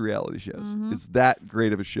hottest reality shows. It's that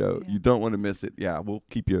great of a show. Yeah. You don't want to miss it. Yeah, we'll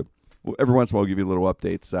keep you. Every once in a while, we'll give you little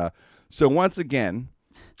updates. So once again,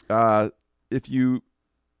 if you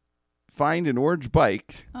find an orange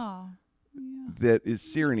bike Oh, yeah. that is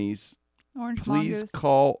Sireny's, Orange please mongoose.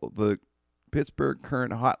 call the Pittsburgh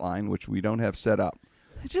Current hotline, which we don't have set up.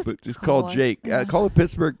 Just Call us. Jake. Yeah. Call the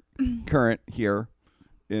Pittsburgh Current here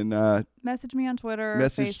in Message me on Twitter,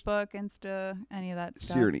 Message- Facebook, Insta, any of that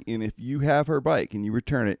stuff. Sirenny. And if you have her bike and you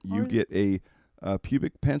return it, you Or- get a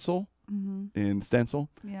pubic pencil Mm-hmm. and stencil.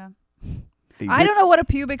 Yeah. a I don't know what a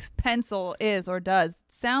pubic pencil is or does.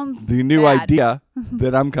 Sounds the new bad. idea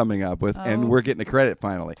that I'm coming up with, and Oh. we're getting the credit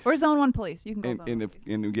finally. Or Zone 1 Police. You can go And Zone and 1 if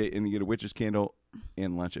Police. and you get a witch's candle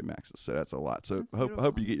and lunch at Max's, so that's a lot. So That's hope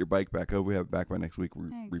beautiful. you get your bike back. Hope we have it back by next week.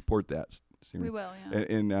 Thanks. Report that. Sirenny. We will, yeah.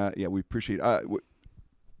 And yeah, we appreciate.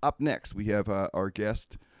 Up next, we have our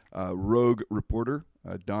guest, rogue reporter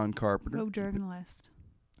Don Carpenter. Rogue journalist.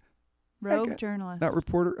 Rogue Okay. journalist. Not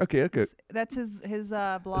reporter. Okay. That's his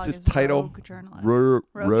blog. his is title. Rogue journalist. Rogue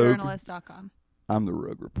RogueJournalist.com. I'm the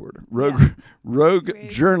rogue reporter. Rogue Great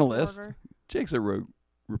journalist. reporter. Jake's a rogue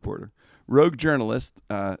reporter. Rogue journalist.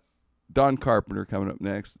 Don Carpenter coming up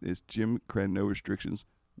next is Jim Krenn, No Restrictions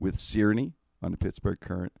with Sirenny on the Pittsburgh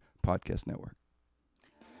Current Podcast Network.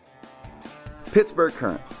 Pittsburgh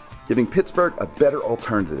Current, giving Pittsburgh a better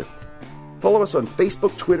alternative. Follow us on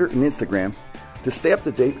Facebook, Twitter, and Instagram to stay up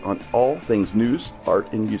to date on all things news,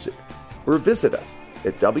 art, and music. Or visit us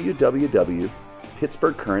at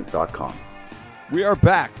www.pittsburghcurrent.com. We are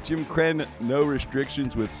back. Jim Krenn, No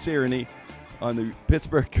Restrictions with Sirenny on the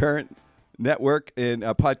Pittsburgh Current Network and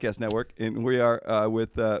Podcast Network. And we are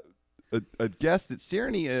with a guest that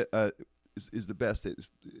Sirenny is the best at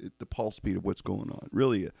the pulse speed of what's going on.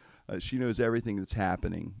 Really, she knows everything that's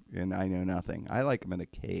happening, and I know nothing. I like him in a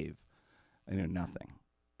cave. I know nothing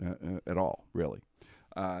at all, really.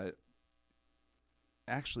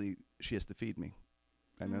 Actually, she has to feed me.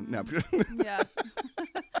 I know. No. Yeah.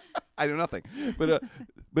 I know nothing, but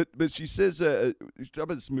she says talk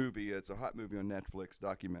about this movie. It's a hot movie on Netflix,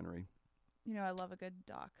 documentary. You know, I love a good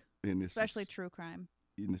doc, And this especially is, true crime.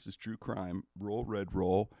 And this is true crime. Roll Red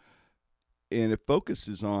Roll, and it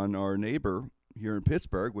focuses on our neighbor here in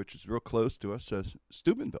Pittsburgh, which is real close to us,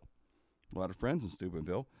 Steubenville. A lot of friends in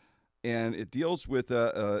Steubenville, and it deals with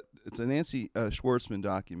it's a Nancy Schwartzman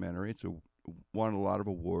documentary. It's won a lot of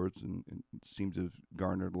awards and seemed to have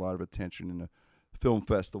garnered a lot of attention in the film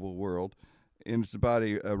festival world. And it's about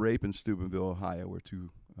a rape in Steubenville, Ohio, where two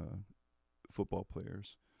football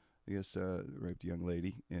players, I guess, raped a young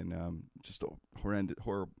lady, and just a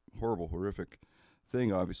horrible, horrific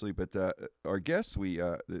thing, obviously. But our guest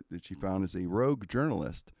that she found is a rogue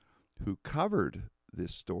journalist who covered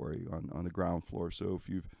this story on the ground floor. So if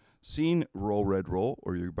you've seen Roll Red Roll,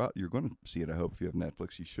 or you're going to see it, I hope if you have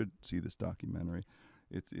Netflix, you should see this documentary.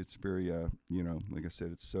 It's very like I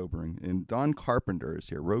said, it's sobering. And Don Carpenter is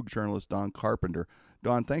here, rogue journalist Don Carpenter.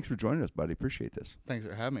 Don, thanks for joining us, buddy. Appreciate this. Thanks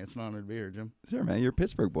for having me. It's an honor to be here, Jim. Sure, man. You're a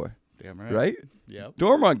Pittsburgh boy, Damn right. right? Yep.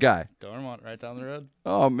 Dormont guy. Dormont, right down the road.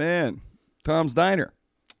 Oh man, Tom's Diner.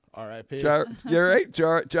 R.I.P. You're right,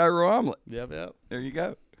 gyro omelet. Yep. There you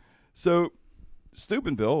go. So,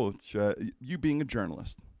 Steubenville, which, you being a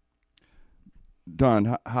journalist,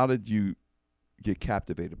 Don, how did you get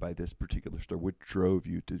captivated by this particular story? What drove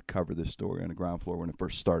you to cover this story on the ground floor when it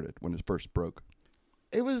first started, when it first broke?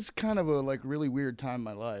 It was kind of a really weird time in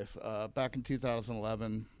my life. Back in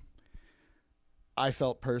 2011, I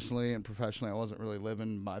felt personally and professionally I wasn't really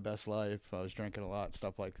living my best life. I was drinking a lot,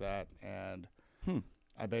 stuff like that, and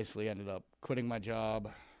I basically ended up quitting my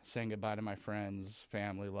job, saying goodbye to my friends,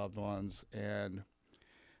 family, loved ones, and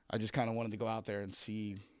I just kind of wanted to go out there and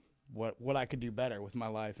see what I could do better with my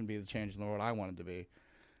life and be the change in the world I wanted to be.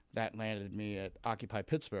 That landed me at Occupy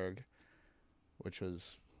Pittsburgh, which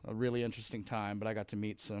was a really interesting time, but I got to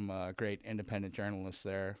meet some great independent journalists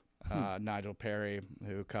there. Nigel Perry,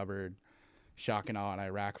 who covered shock and awe in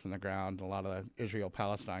Iraq from the ground, a lot of the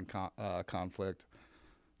Israel-Palestine conflict,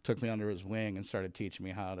 took me under his wing and started teaching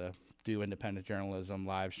me how to do independent journalism,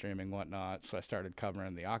 live streaming, whatnot. So I started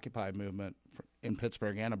covering the Occupy movement in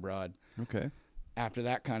Pittsburgh and abroad. Okay. After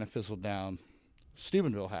that kind of fizzled down,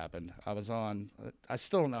 Steubenville happened. I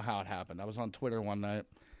still don't know how it happened. I was on Twitter one night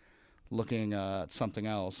looking at something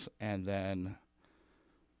else, and then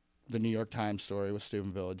the New York Times story with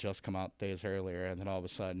Steubenville had just come out days earlier, and then all of a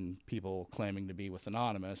sudden people claiming to be with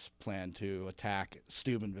Anonymous planned to attack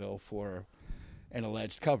Steubenville for an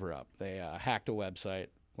alleged cover-up. They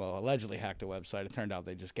allegedly hacked a website. It turned out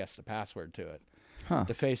they just guessed the password to it.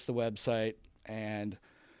 Defaced the website, and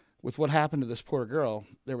with what happened to this poor girl,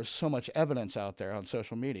 there was so much evidence out there on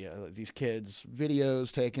social media. These kids,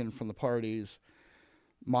 videos taken from the parties,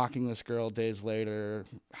 mocking this girl days later,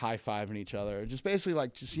 high-fiving each other. Just basically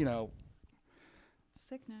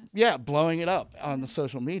Sickness. Yeah, blowing it up on the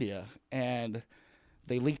social media. And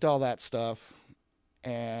they leaked all that stuff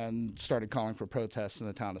and started calling for protests in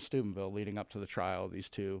the town of Steubenville leading up to the trial of these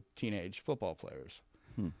two teenage football players.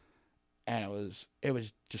 And it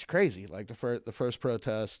was just crazy. Like the first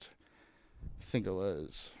protest, I think it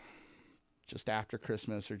was just after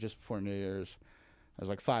Christmas or just before New Year's, there was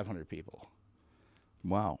like 500 people.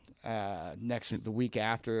 Wow. The week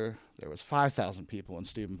after, there was 5,000 people in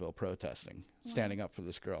Steubenville protesting, standing up for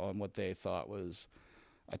this girl and what they thought was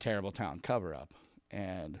a terrible town cover-up.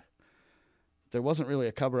 And there wasn't really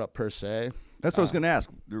a cover-up per se. That's what I was going to ask.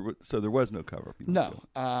 So there was no cover-up? No.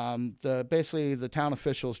 Basically, the town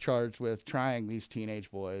officials charged with trying these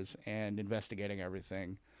teenage boys and investigating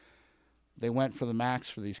everything. They went for the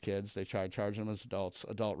max for these kids. They tried charging them as adults,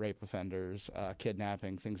 adult rape offenders,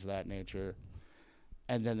 kidnapping, things of that nature.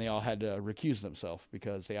 And then they all had to recuse themselves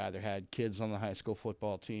because they either had kids on the high school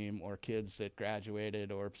football team or kids that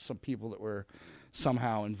graduated or some people that were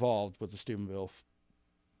somehow involved with the Steubenville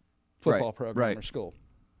football program or school.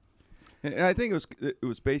 And I think it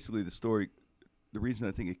was basically the story. The reason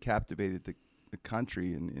I think it captivated the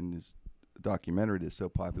country in this documentary that's so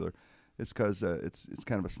popular is because it's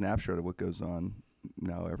kind of a snapshot of what goes on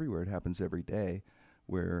now everywhere. It happens every day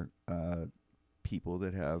where people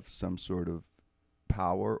that have some sort of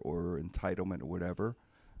power or entitlement or whatever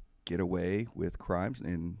get away with crimes,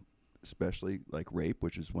 and especially like rape,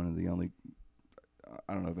 which is one of the only,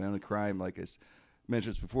 I don't know, the only crime, like I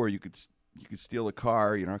mentioned this before, you could steal a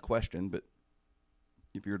car, you're not questioned, but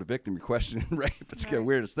if you're the victim, you're questioned in rape. It's the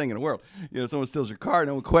weirdest thing in the world. Someone steals your car,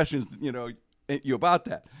 no one questions, you about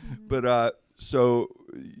that. Mm-hmm. But so,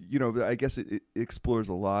 I guess it explores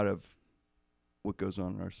a lot of what goes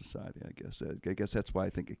on in our society, I guess. I guess that's why I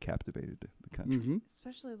think it captivated the country. Mm-hmm.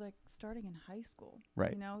 Especially like starting in high school.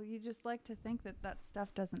 Right. You just like to think that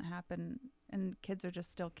stuff doesn't happen and kids are just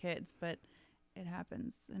still kids, but it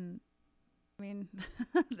happens. And I mean,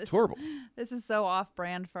 it's horrible. This is so off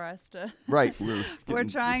brand for us to. Right. We're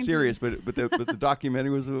trying serious, but the documentary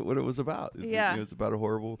was what it was about. Yeah. It was about a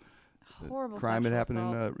horrible crime that happened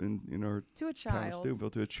in our to a town of child. Steubenville,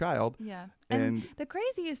 to a child. Yeah. And the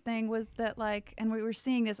craziest thing was that, like, and we were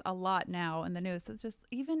seeing this a lot now in the news. It's just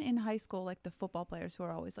even in high school, like the football players who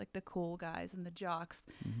are always like the cool guys and the jocks,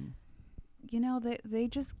 they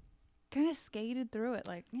just kind of skated through it.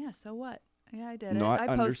 Like, yeah, so what? Yeah, I did it.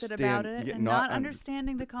 I posted about it, and not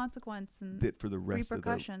understanding the consequence and that for the rest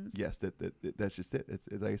repercussions. Of the, yes, that's just it. It's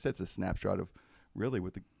like I said, it's a snapshot of really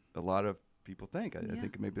what a lot of people think. I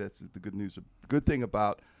think maybe that's the good news. Good thing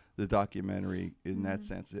about the documentary in that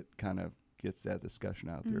sense, it kind of gets that discussion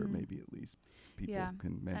out there. Maybe at least people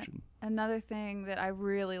can mention. Another thing that I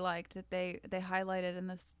really liked that they highlighted in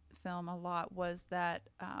this film a lot was that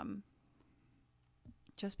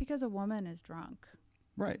just because a woman is drunk,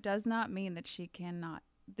 right, does not mean that she cannot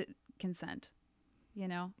consent.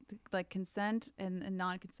 Like consent and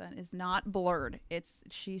non-consent is not blurred. It's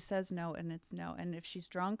she says no and it's no. And if she's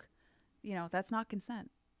drunk, that's not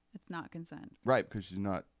consent. It's not consent. Right, because she's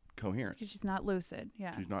not coherent. Because she's not lucid.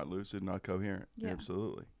 Yeah. She's not lucid, not coherent. Yeah.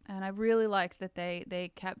 Absolutely. And I really liked that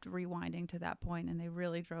they kept rewinding to that point, and they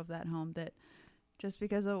really drove that home, that just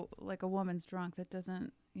because a woman's drunk, that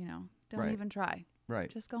doesn't, don't even try.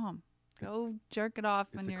 Right. Just go home. Go jerk it off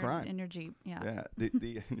it's in your Jeep. Yeah. Yeah.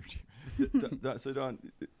 The energy. So Dawn,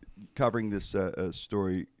 covering this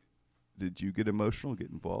story, did you get emotional,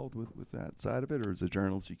 get involved with that side of it, or as a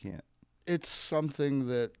journalist you can't? It's something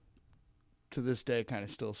that to this day kind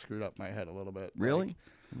of still screwed up my head a little bit. Really?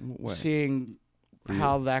 Like, seeing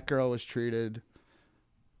how that girl was treated,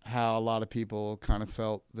 how a lot of people kind of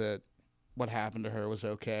felt that what happened to her was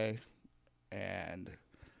okay, and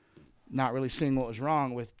not really seeing what was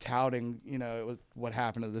wrong with touting, it was what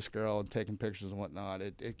happened to this girl and taking pictures and whatnot.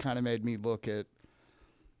 It kind of made me look at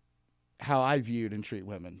how I viewed and treat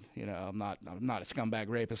women. I'm not a scumbag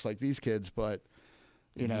rapist like these kids, but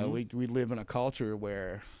we live in a culture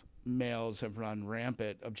where males have run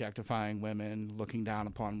rampant, objectifying women, looking down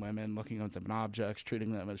upon women, looking at them as objects,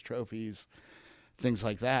 treating them as trophies, things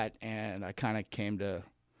like that. And I kind of came to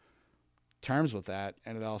terms with that,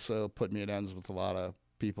 and it also put me at ends with a lot of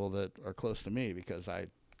people that are close to me, because I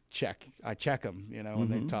check them,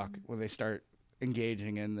 when they start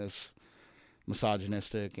engaging in this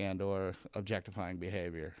misogynistic and or objectifying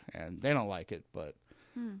behavior, and they don't like it, but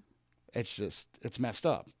it's messed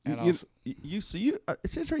up. And it's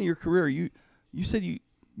interesting in your career. You said you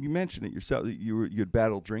mentioned it yourself that you had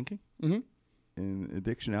battled drinking and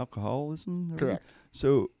addiction, alcoholism. Correct.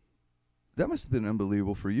 So that must have been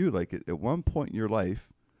unbelievable for you. Like at one point in your life,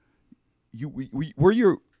 were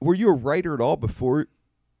you a writer at all before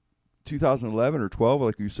 2011 or 12?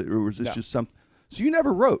 Like you said, or was this just something? So you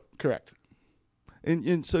never wrote. Correct.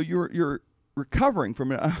 And so you're recovering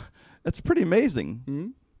from it. That's pretty amazing. Mm-hmm.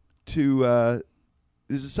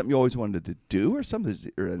 Is this something you always wanted to do, or something? Is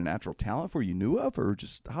it a natural talent for you knew of, or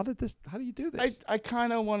just how do you do this? I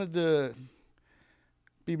kind of wanted to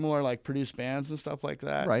be more like produce bands and stuff like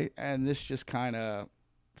that. Right. And this just kind of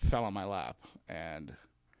fell on my lap, and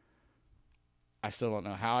I still don't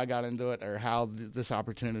know how I got into it or how this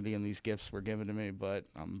opportunity and these gifts were given to me, but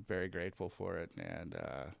I'm very grateful for it, and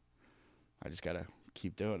I just got to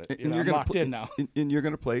keep doing it. I'm locked in now. And you're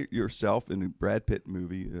going to play yourself in a Brad Pitt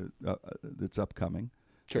movie that's upcoming.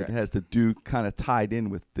 Correct. It has to do kind of tied in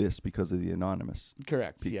with this because of the anonymous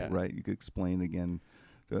Correct. people, yeah. right? You could explain again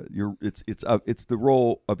it's the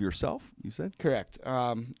role of yourself. You said Correct.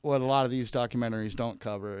 What a lot of these documentaries don't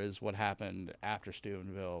cover is what happened after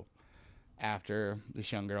Steubenville, after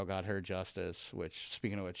this young girl got her justice. Which,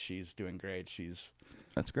 speaking of which, she's doing great. She's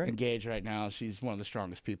that's great. engaged right now. She's one of the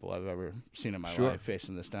strongest people I've ever seen in my Sure. life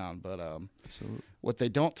facing this down. But Absolutely. what they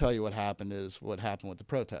don't tell you what happened is what happened with the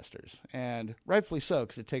protesters, and rightfully so,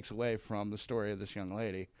 because it takes away from the story of this young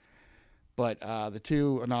lady. But the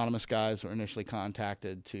two anonymous guys were initially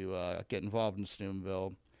contacted to get involved in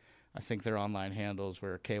Steubenville. I think their online handles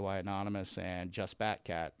were KY Anonymous and Just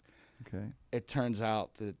Batcat. Okay. It turns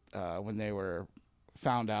out that when they were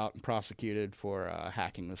found out and prosecuted for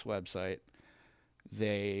hacking this website,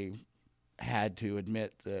 they had to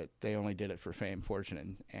admit that they only did it for fame,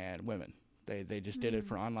 fortune, and women. They just did it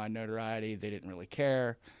for online notoriety. They didn't really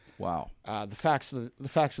care. Wow. The facts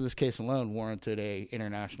of this case alone warranted a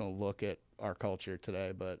international look at our culture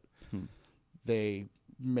today, but they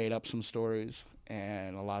made up some stories,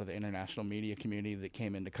 and a lot of the international media community that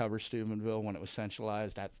came in to cover Steubenville when it was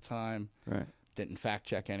centralized at the time didn't fact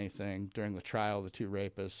check anything. During the trial of the two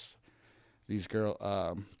rapists, these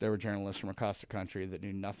they were journalists from across the country that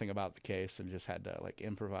knew nothing about the case and just had to like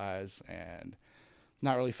improvise and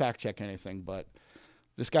not really fact check anything. But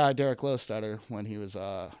this guy, Derek Lostutter, when he was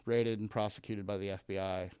raided and prosecuted by the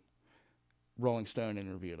FBI, Rolling Stone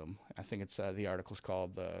interviewed him. I think it's the article's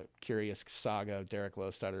called The Curious Saga of Derek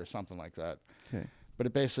Lostutter or something like that. Okay. But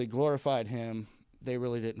it basically glorified him. They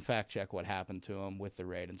really didn't fact check what happened to him with the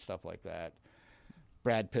raid and stuff like that.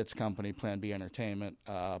 Brad Pitt's company, Plan B Entertainment,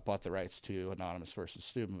 bought the rights to Anonymous versus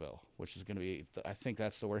Steubenville, which is going to be, I think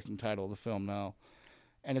that's the working title of the film now.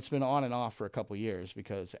 And it's been on and off for a couple years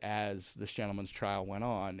because as this gentleman's trial went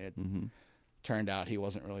on, it turned out he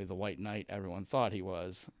wasn't really the white knight everyone thought he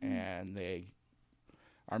was. And they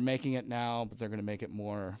are making it now, but they're going to make it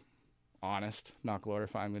more honest, not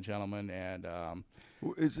glorifying the gentleman. And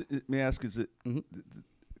May I ask, is it,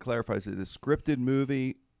 clarify, is it a scripted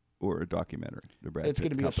movie or a documentary? It's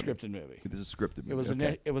going to be a scripted movie. It is a scripted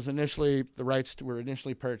movie. It was initially, the rights were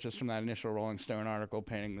initially purchased from that initial Rolling Stone article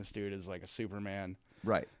painting this dude as like a Superman.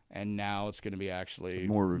 Right. And now it's going to be actually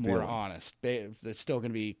more honest. It's still going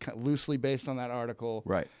to be loosely based on that article.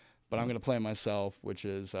 Right. But I'm going to play myself, which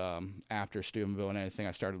is after Steubenville and anything,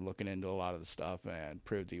 I started looking into a lot of the stuff and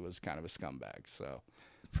proved he was kind of a scumbag. So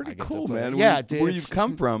pretty cool, man. Yeah, where you've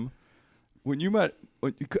come from. When you met,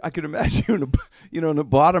 I could imagine you in the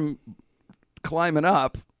bottom climbing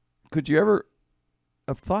up. Could you ever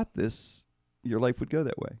have thought your life would go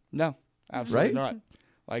that way? No, absolutely right? not.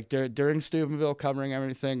 Like during Steubenville, covering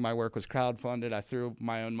everything, my work was crowdfunded. I threw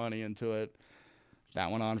my own money into it. That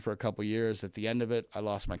went on for a couple years. At the end of it, I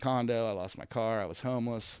lost my condo. I lost my car. I was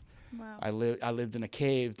homeless. Wow. I lived in a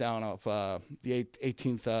cave down off the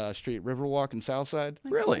 18th Street Riverwalk in Southside.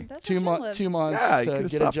 Really? That's 2 where Jen lives. 2 months Yeah, to you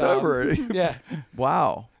get a job. over. Yeah.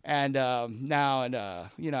 Wow. And now,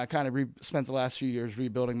 I kind of spent the last few years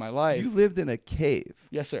rebuilding my life. You lived in a cave.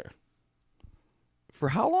 Yes, sir. For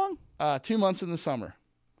how long? 2 months in the summer.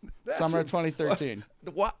 Summer of 2013.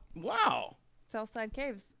 Wow. Southside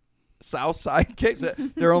Caves. Southside caves.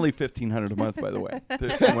 They're only $1,500 a month, by the way.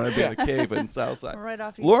 If you want to be in a cave in Southside. Right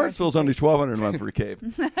off East Lawrenceville's Carson only $1,200 a month for a cave,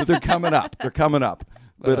 but they're coming up.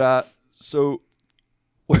 But so,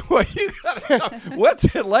 what's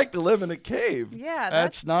it like to live in a cave? Yeah,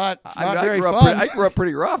 It's not I very grew up fun. I grew up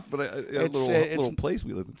pretty rough, but a It's little place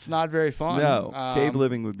we live in. It's not very fun. No, cave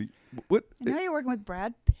living would be what? And now you're working with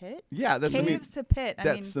Brad Pitt. Yeah, that's Caves to Pitt.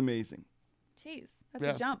 That's amazing. Jeez, that's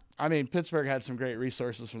Yeah. a jump. I mean, Pittsburgh had some great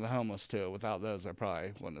resources from the homeless too. Without those, I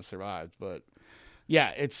probably wouldn't have survived. But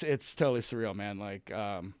yeah, it's totally surreal, man. Like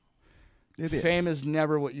fame is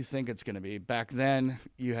never what you think it's going to be. Back then,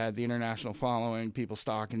 you had the international following, people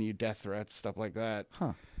stalking you, death threats, stuff like that.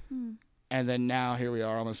 Huh. And then now here we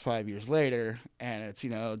are almost 5 years later, and it's,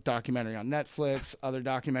 documentary on Netflix, other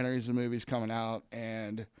documentaries and movies coming out,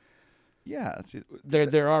 and Yeah, that's it.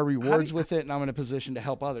 there are rewards with it, and I'm in a position to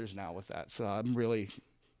help others now with that. So I'm really...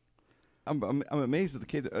 I'm amazed at the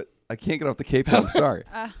cave. I can't get off the cave. I'm sorry.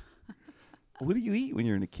 What do you eat when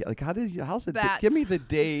you're in a cave? Like, how's it? Bats. Give me the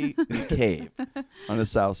day in a cave on the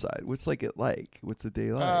south side. What's it like? What's the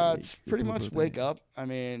day like? It's pretty much wake up. I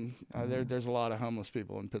mean, there's a lot of homeless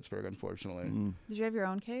people in Pittsburgh, unfortunately. Did you have your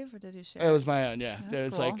own cave or did you share? It was my own, yeah.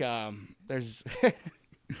 That's There's cool. there's,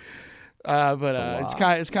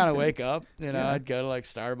 it's kind of wake up. I'd go to like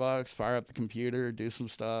Starbucks, fire up the computer, do some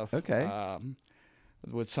stuff. Okay.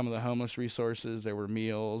 With some of the homeless resources, there were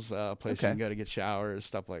meals, places you can go to get showers,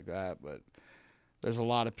 stuff like that. But there's a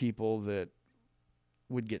lot of people that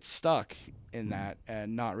would get stuck in that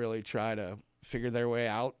and not really try to figure their way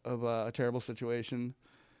out of a terrible situation.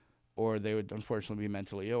 or they would unfortunately be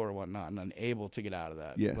mentally ill or whatnot and unable to get out of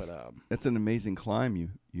that. Yes. But, That's an amazing climb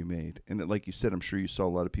you made. And like you said, I'm sure you saw a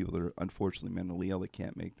lot of people that are unfortunately mentally ill that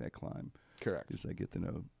can't make that climb. correct. Because I get to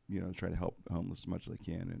know, try to help homeless as much as I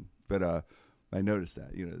can. But I noticed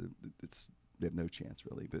that, they have no chance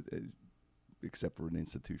really, but except for an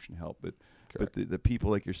institution help. But the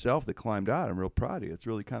people like yourself that climbed out, I'm real proud of you. It's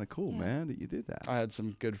really kind of cool, man, that you did that. I had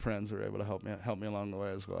some good friends that were able to help me along the way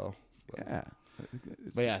as well. Yeah.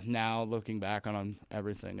 But yeah, now looking back on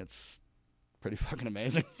everything, it's pretty fucking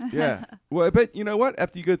amazing. Yeah. Well, I bet you know what?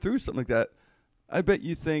 After you go through something like that, I bet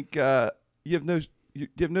you think you have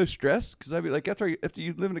no stress, because I'd be like, after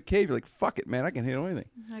you live in a cave, you're like, fuck it, man, I can handle anything.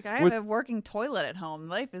 Like, I have a working toilet at home.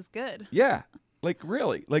 Life is good. Yeah. Like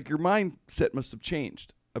really, like your mindset must have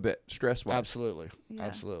changed a bit, stress wise. Absolutely. Yeah.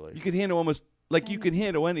 Absolutely. You could handle almost like you could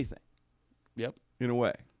handle anything. Yep. In a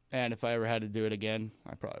way. And if I ever had to do it again,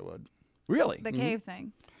 I probably would. Really? The cave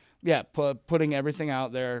thing. Yeah, putting everything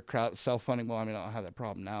out there, self-funding. Well, I mean, I don't have that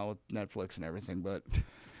problem now with Netflix and everything, but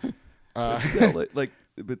Still,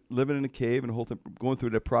 but living in a cave and the whole thing, going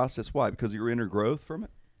through that process. Why? Because of your inner growth from it.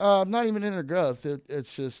 not even inner growth.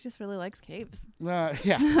 It's just He just really likes caves. yeah.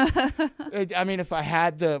 I mean, if I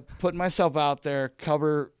had to put myself out there,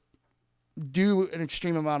 do an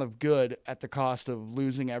extreme amount of good at the cost of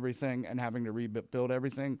losing everything and having to rebuild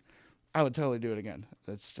everything, I would totally do it again.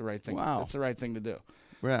 That's the right thing. Wow. That's the right thing to do.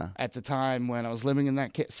 Yeah. At the time when I was living in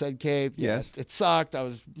that said cave, Yes. it sucked. I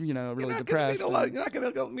was, really depressed. You're not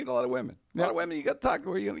going to meet a lot of women. A lot of women, you got to talk to.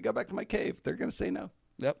 Where you going to go back to my cave? They're going to say no.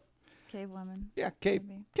 Yep. Cave women. Yeah, cave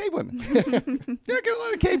Maybe. women. You're not getting a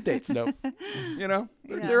lot of cave dates. Nope.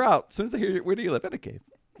 They're out. As soon as they hear, where do you live? In a cave.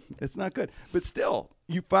 It's not good. But still,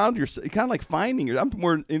 you found yourself. Kind of like finding your. I'm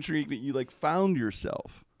more intrigued that you found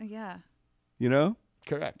yourself. Yeah.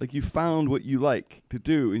 Correct. Like you found what you like to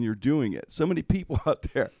do and you're doing it. So many people out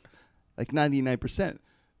there, like 99%,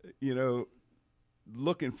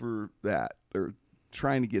 looking for that or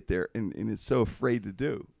trying to get there and it's so afraid to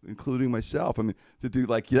do, including myself. I mean, to do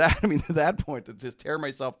like that, to that point, to just tear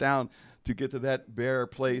myself down to get to that bare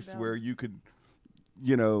place where you could,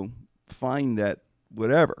 find that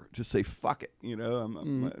whatever, just say, fuck it.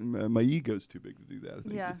 My ego's too big to do that, I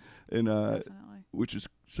think. Yeah. And, Definitely. which is,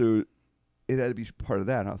 so it had to be part of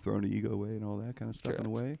that, throwing the ego away and all that kind of stuff in a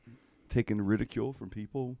way, taking ridicule from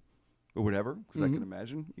people or whatever, because I can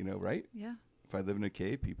imagine, right? Yeah. If I live in a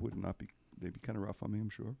cave, people would not be, they'd be kind of rough on me, I'm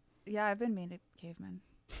sure. Yeah, I've been mean to cavemen.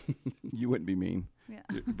 You wouldn't be mean. Yeah.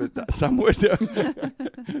 But some would.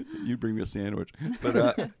 You'd bring me a sandwich.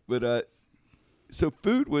 But so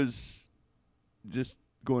food was just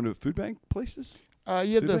going to food bank places?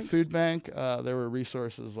 You had the banks? food bank. There were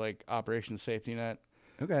resources like Operation Safety Net,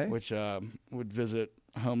 Okay. which would visit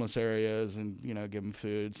homeless areas and give them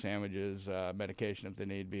food, sandwiches, medication if they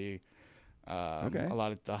need be. Okay. A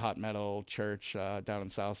lot of the Hot Metal Church down in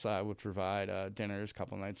Southside would provide dinners a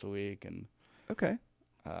couple nights a week, and Okay.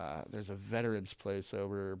 there's a veterans place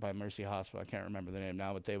over by Mercy Hospital. I can't remember the name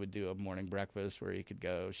now, but they would do a morning breakfast where you could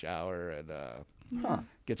go shower and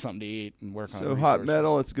get something to eat and work on. So Hot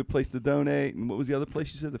Metal, it's a good place to donate. And what was the other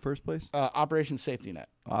place you said, the first place? Operation Safety Net.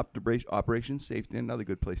 Operation Safety, another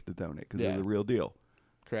good place to donate because they're the real deal.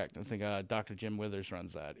 Correct. I think Dr. Jim Withers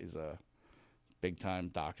runs that. He's a big-time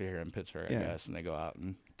doctor here in Pittsburgh, I guess, and they go out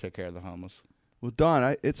and take care of the homeless. Well,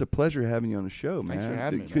 Don, it's a pleasure having you on the show, man. Thanks for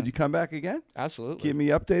having me, Could man. you come back again? Absolutely. Keep me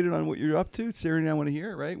updated on what you're up to. Sarah and I want to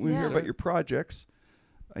hear it, right? We hear about your projects.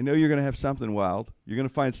 I know you're going to have something wild. You're going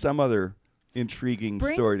to find some other intriguing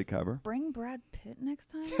story to cover. Bring Brad Pitt next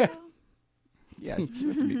time, though. Yeah, she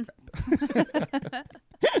wants to meet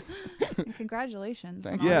And congratulations.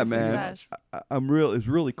 Thank on you. all Yeah, your man. success. It's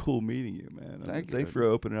really cool meeting you, man. Thank you. Thanks for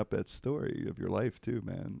opening up that story of your life too,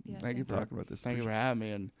 man. Yeah, Thank you for talking about this. Thank you for having me,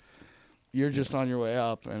 and you're just on your way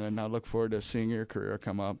up, and I look forward to seeing your career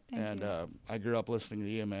come up. Thank you. I grew up listening to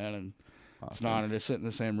you, man, and it's an honor to sit in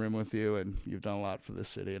the same room with you, and you've done a lot for this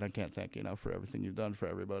city, and I can't thank you enough for everything you've done for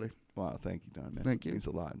everybody. Wow, thank you, Don, man. Thank you. It means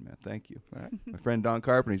a lot, man. Thank you. All right. My friend Don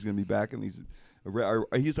Carpenter, he's going to be back, and he's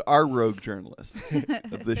our rogue journalist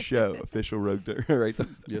of this show, official rogue, right?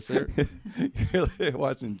 Yes, sir. You're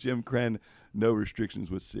watching Jim Krenn, No Restrictions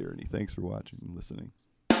with Sirenny. Thanks for watching and listening.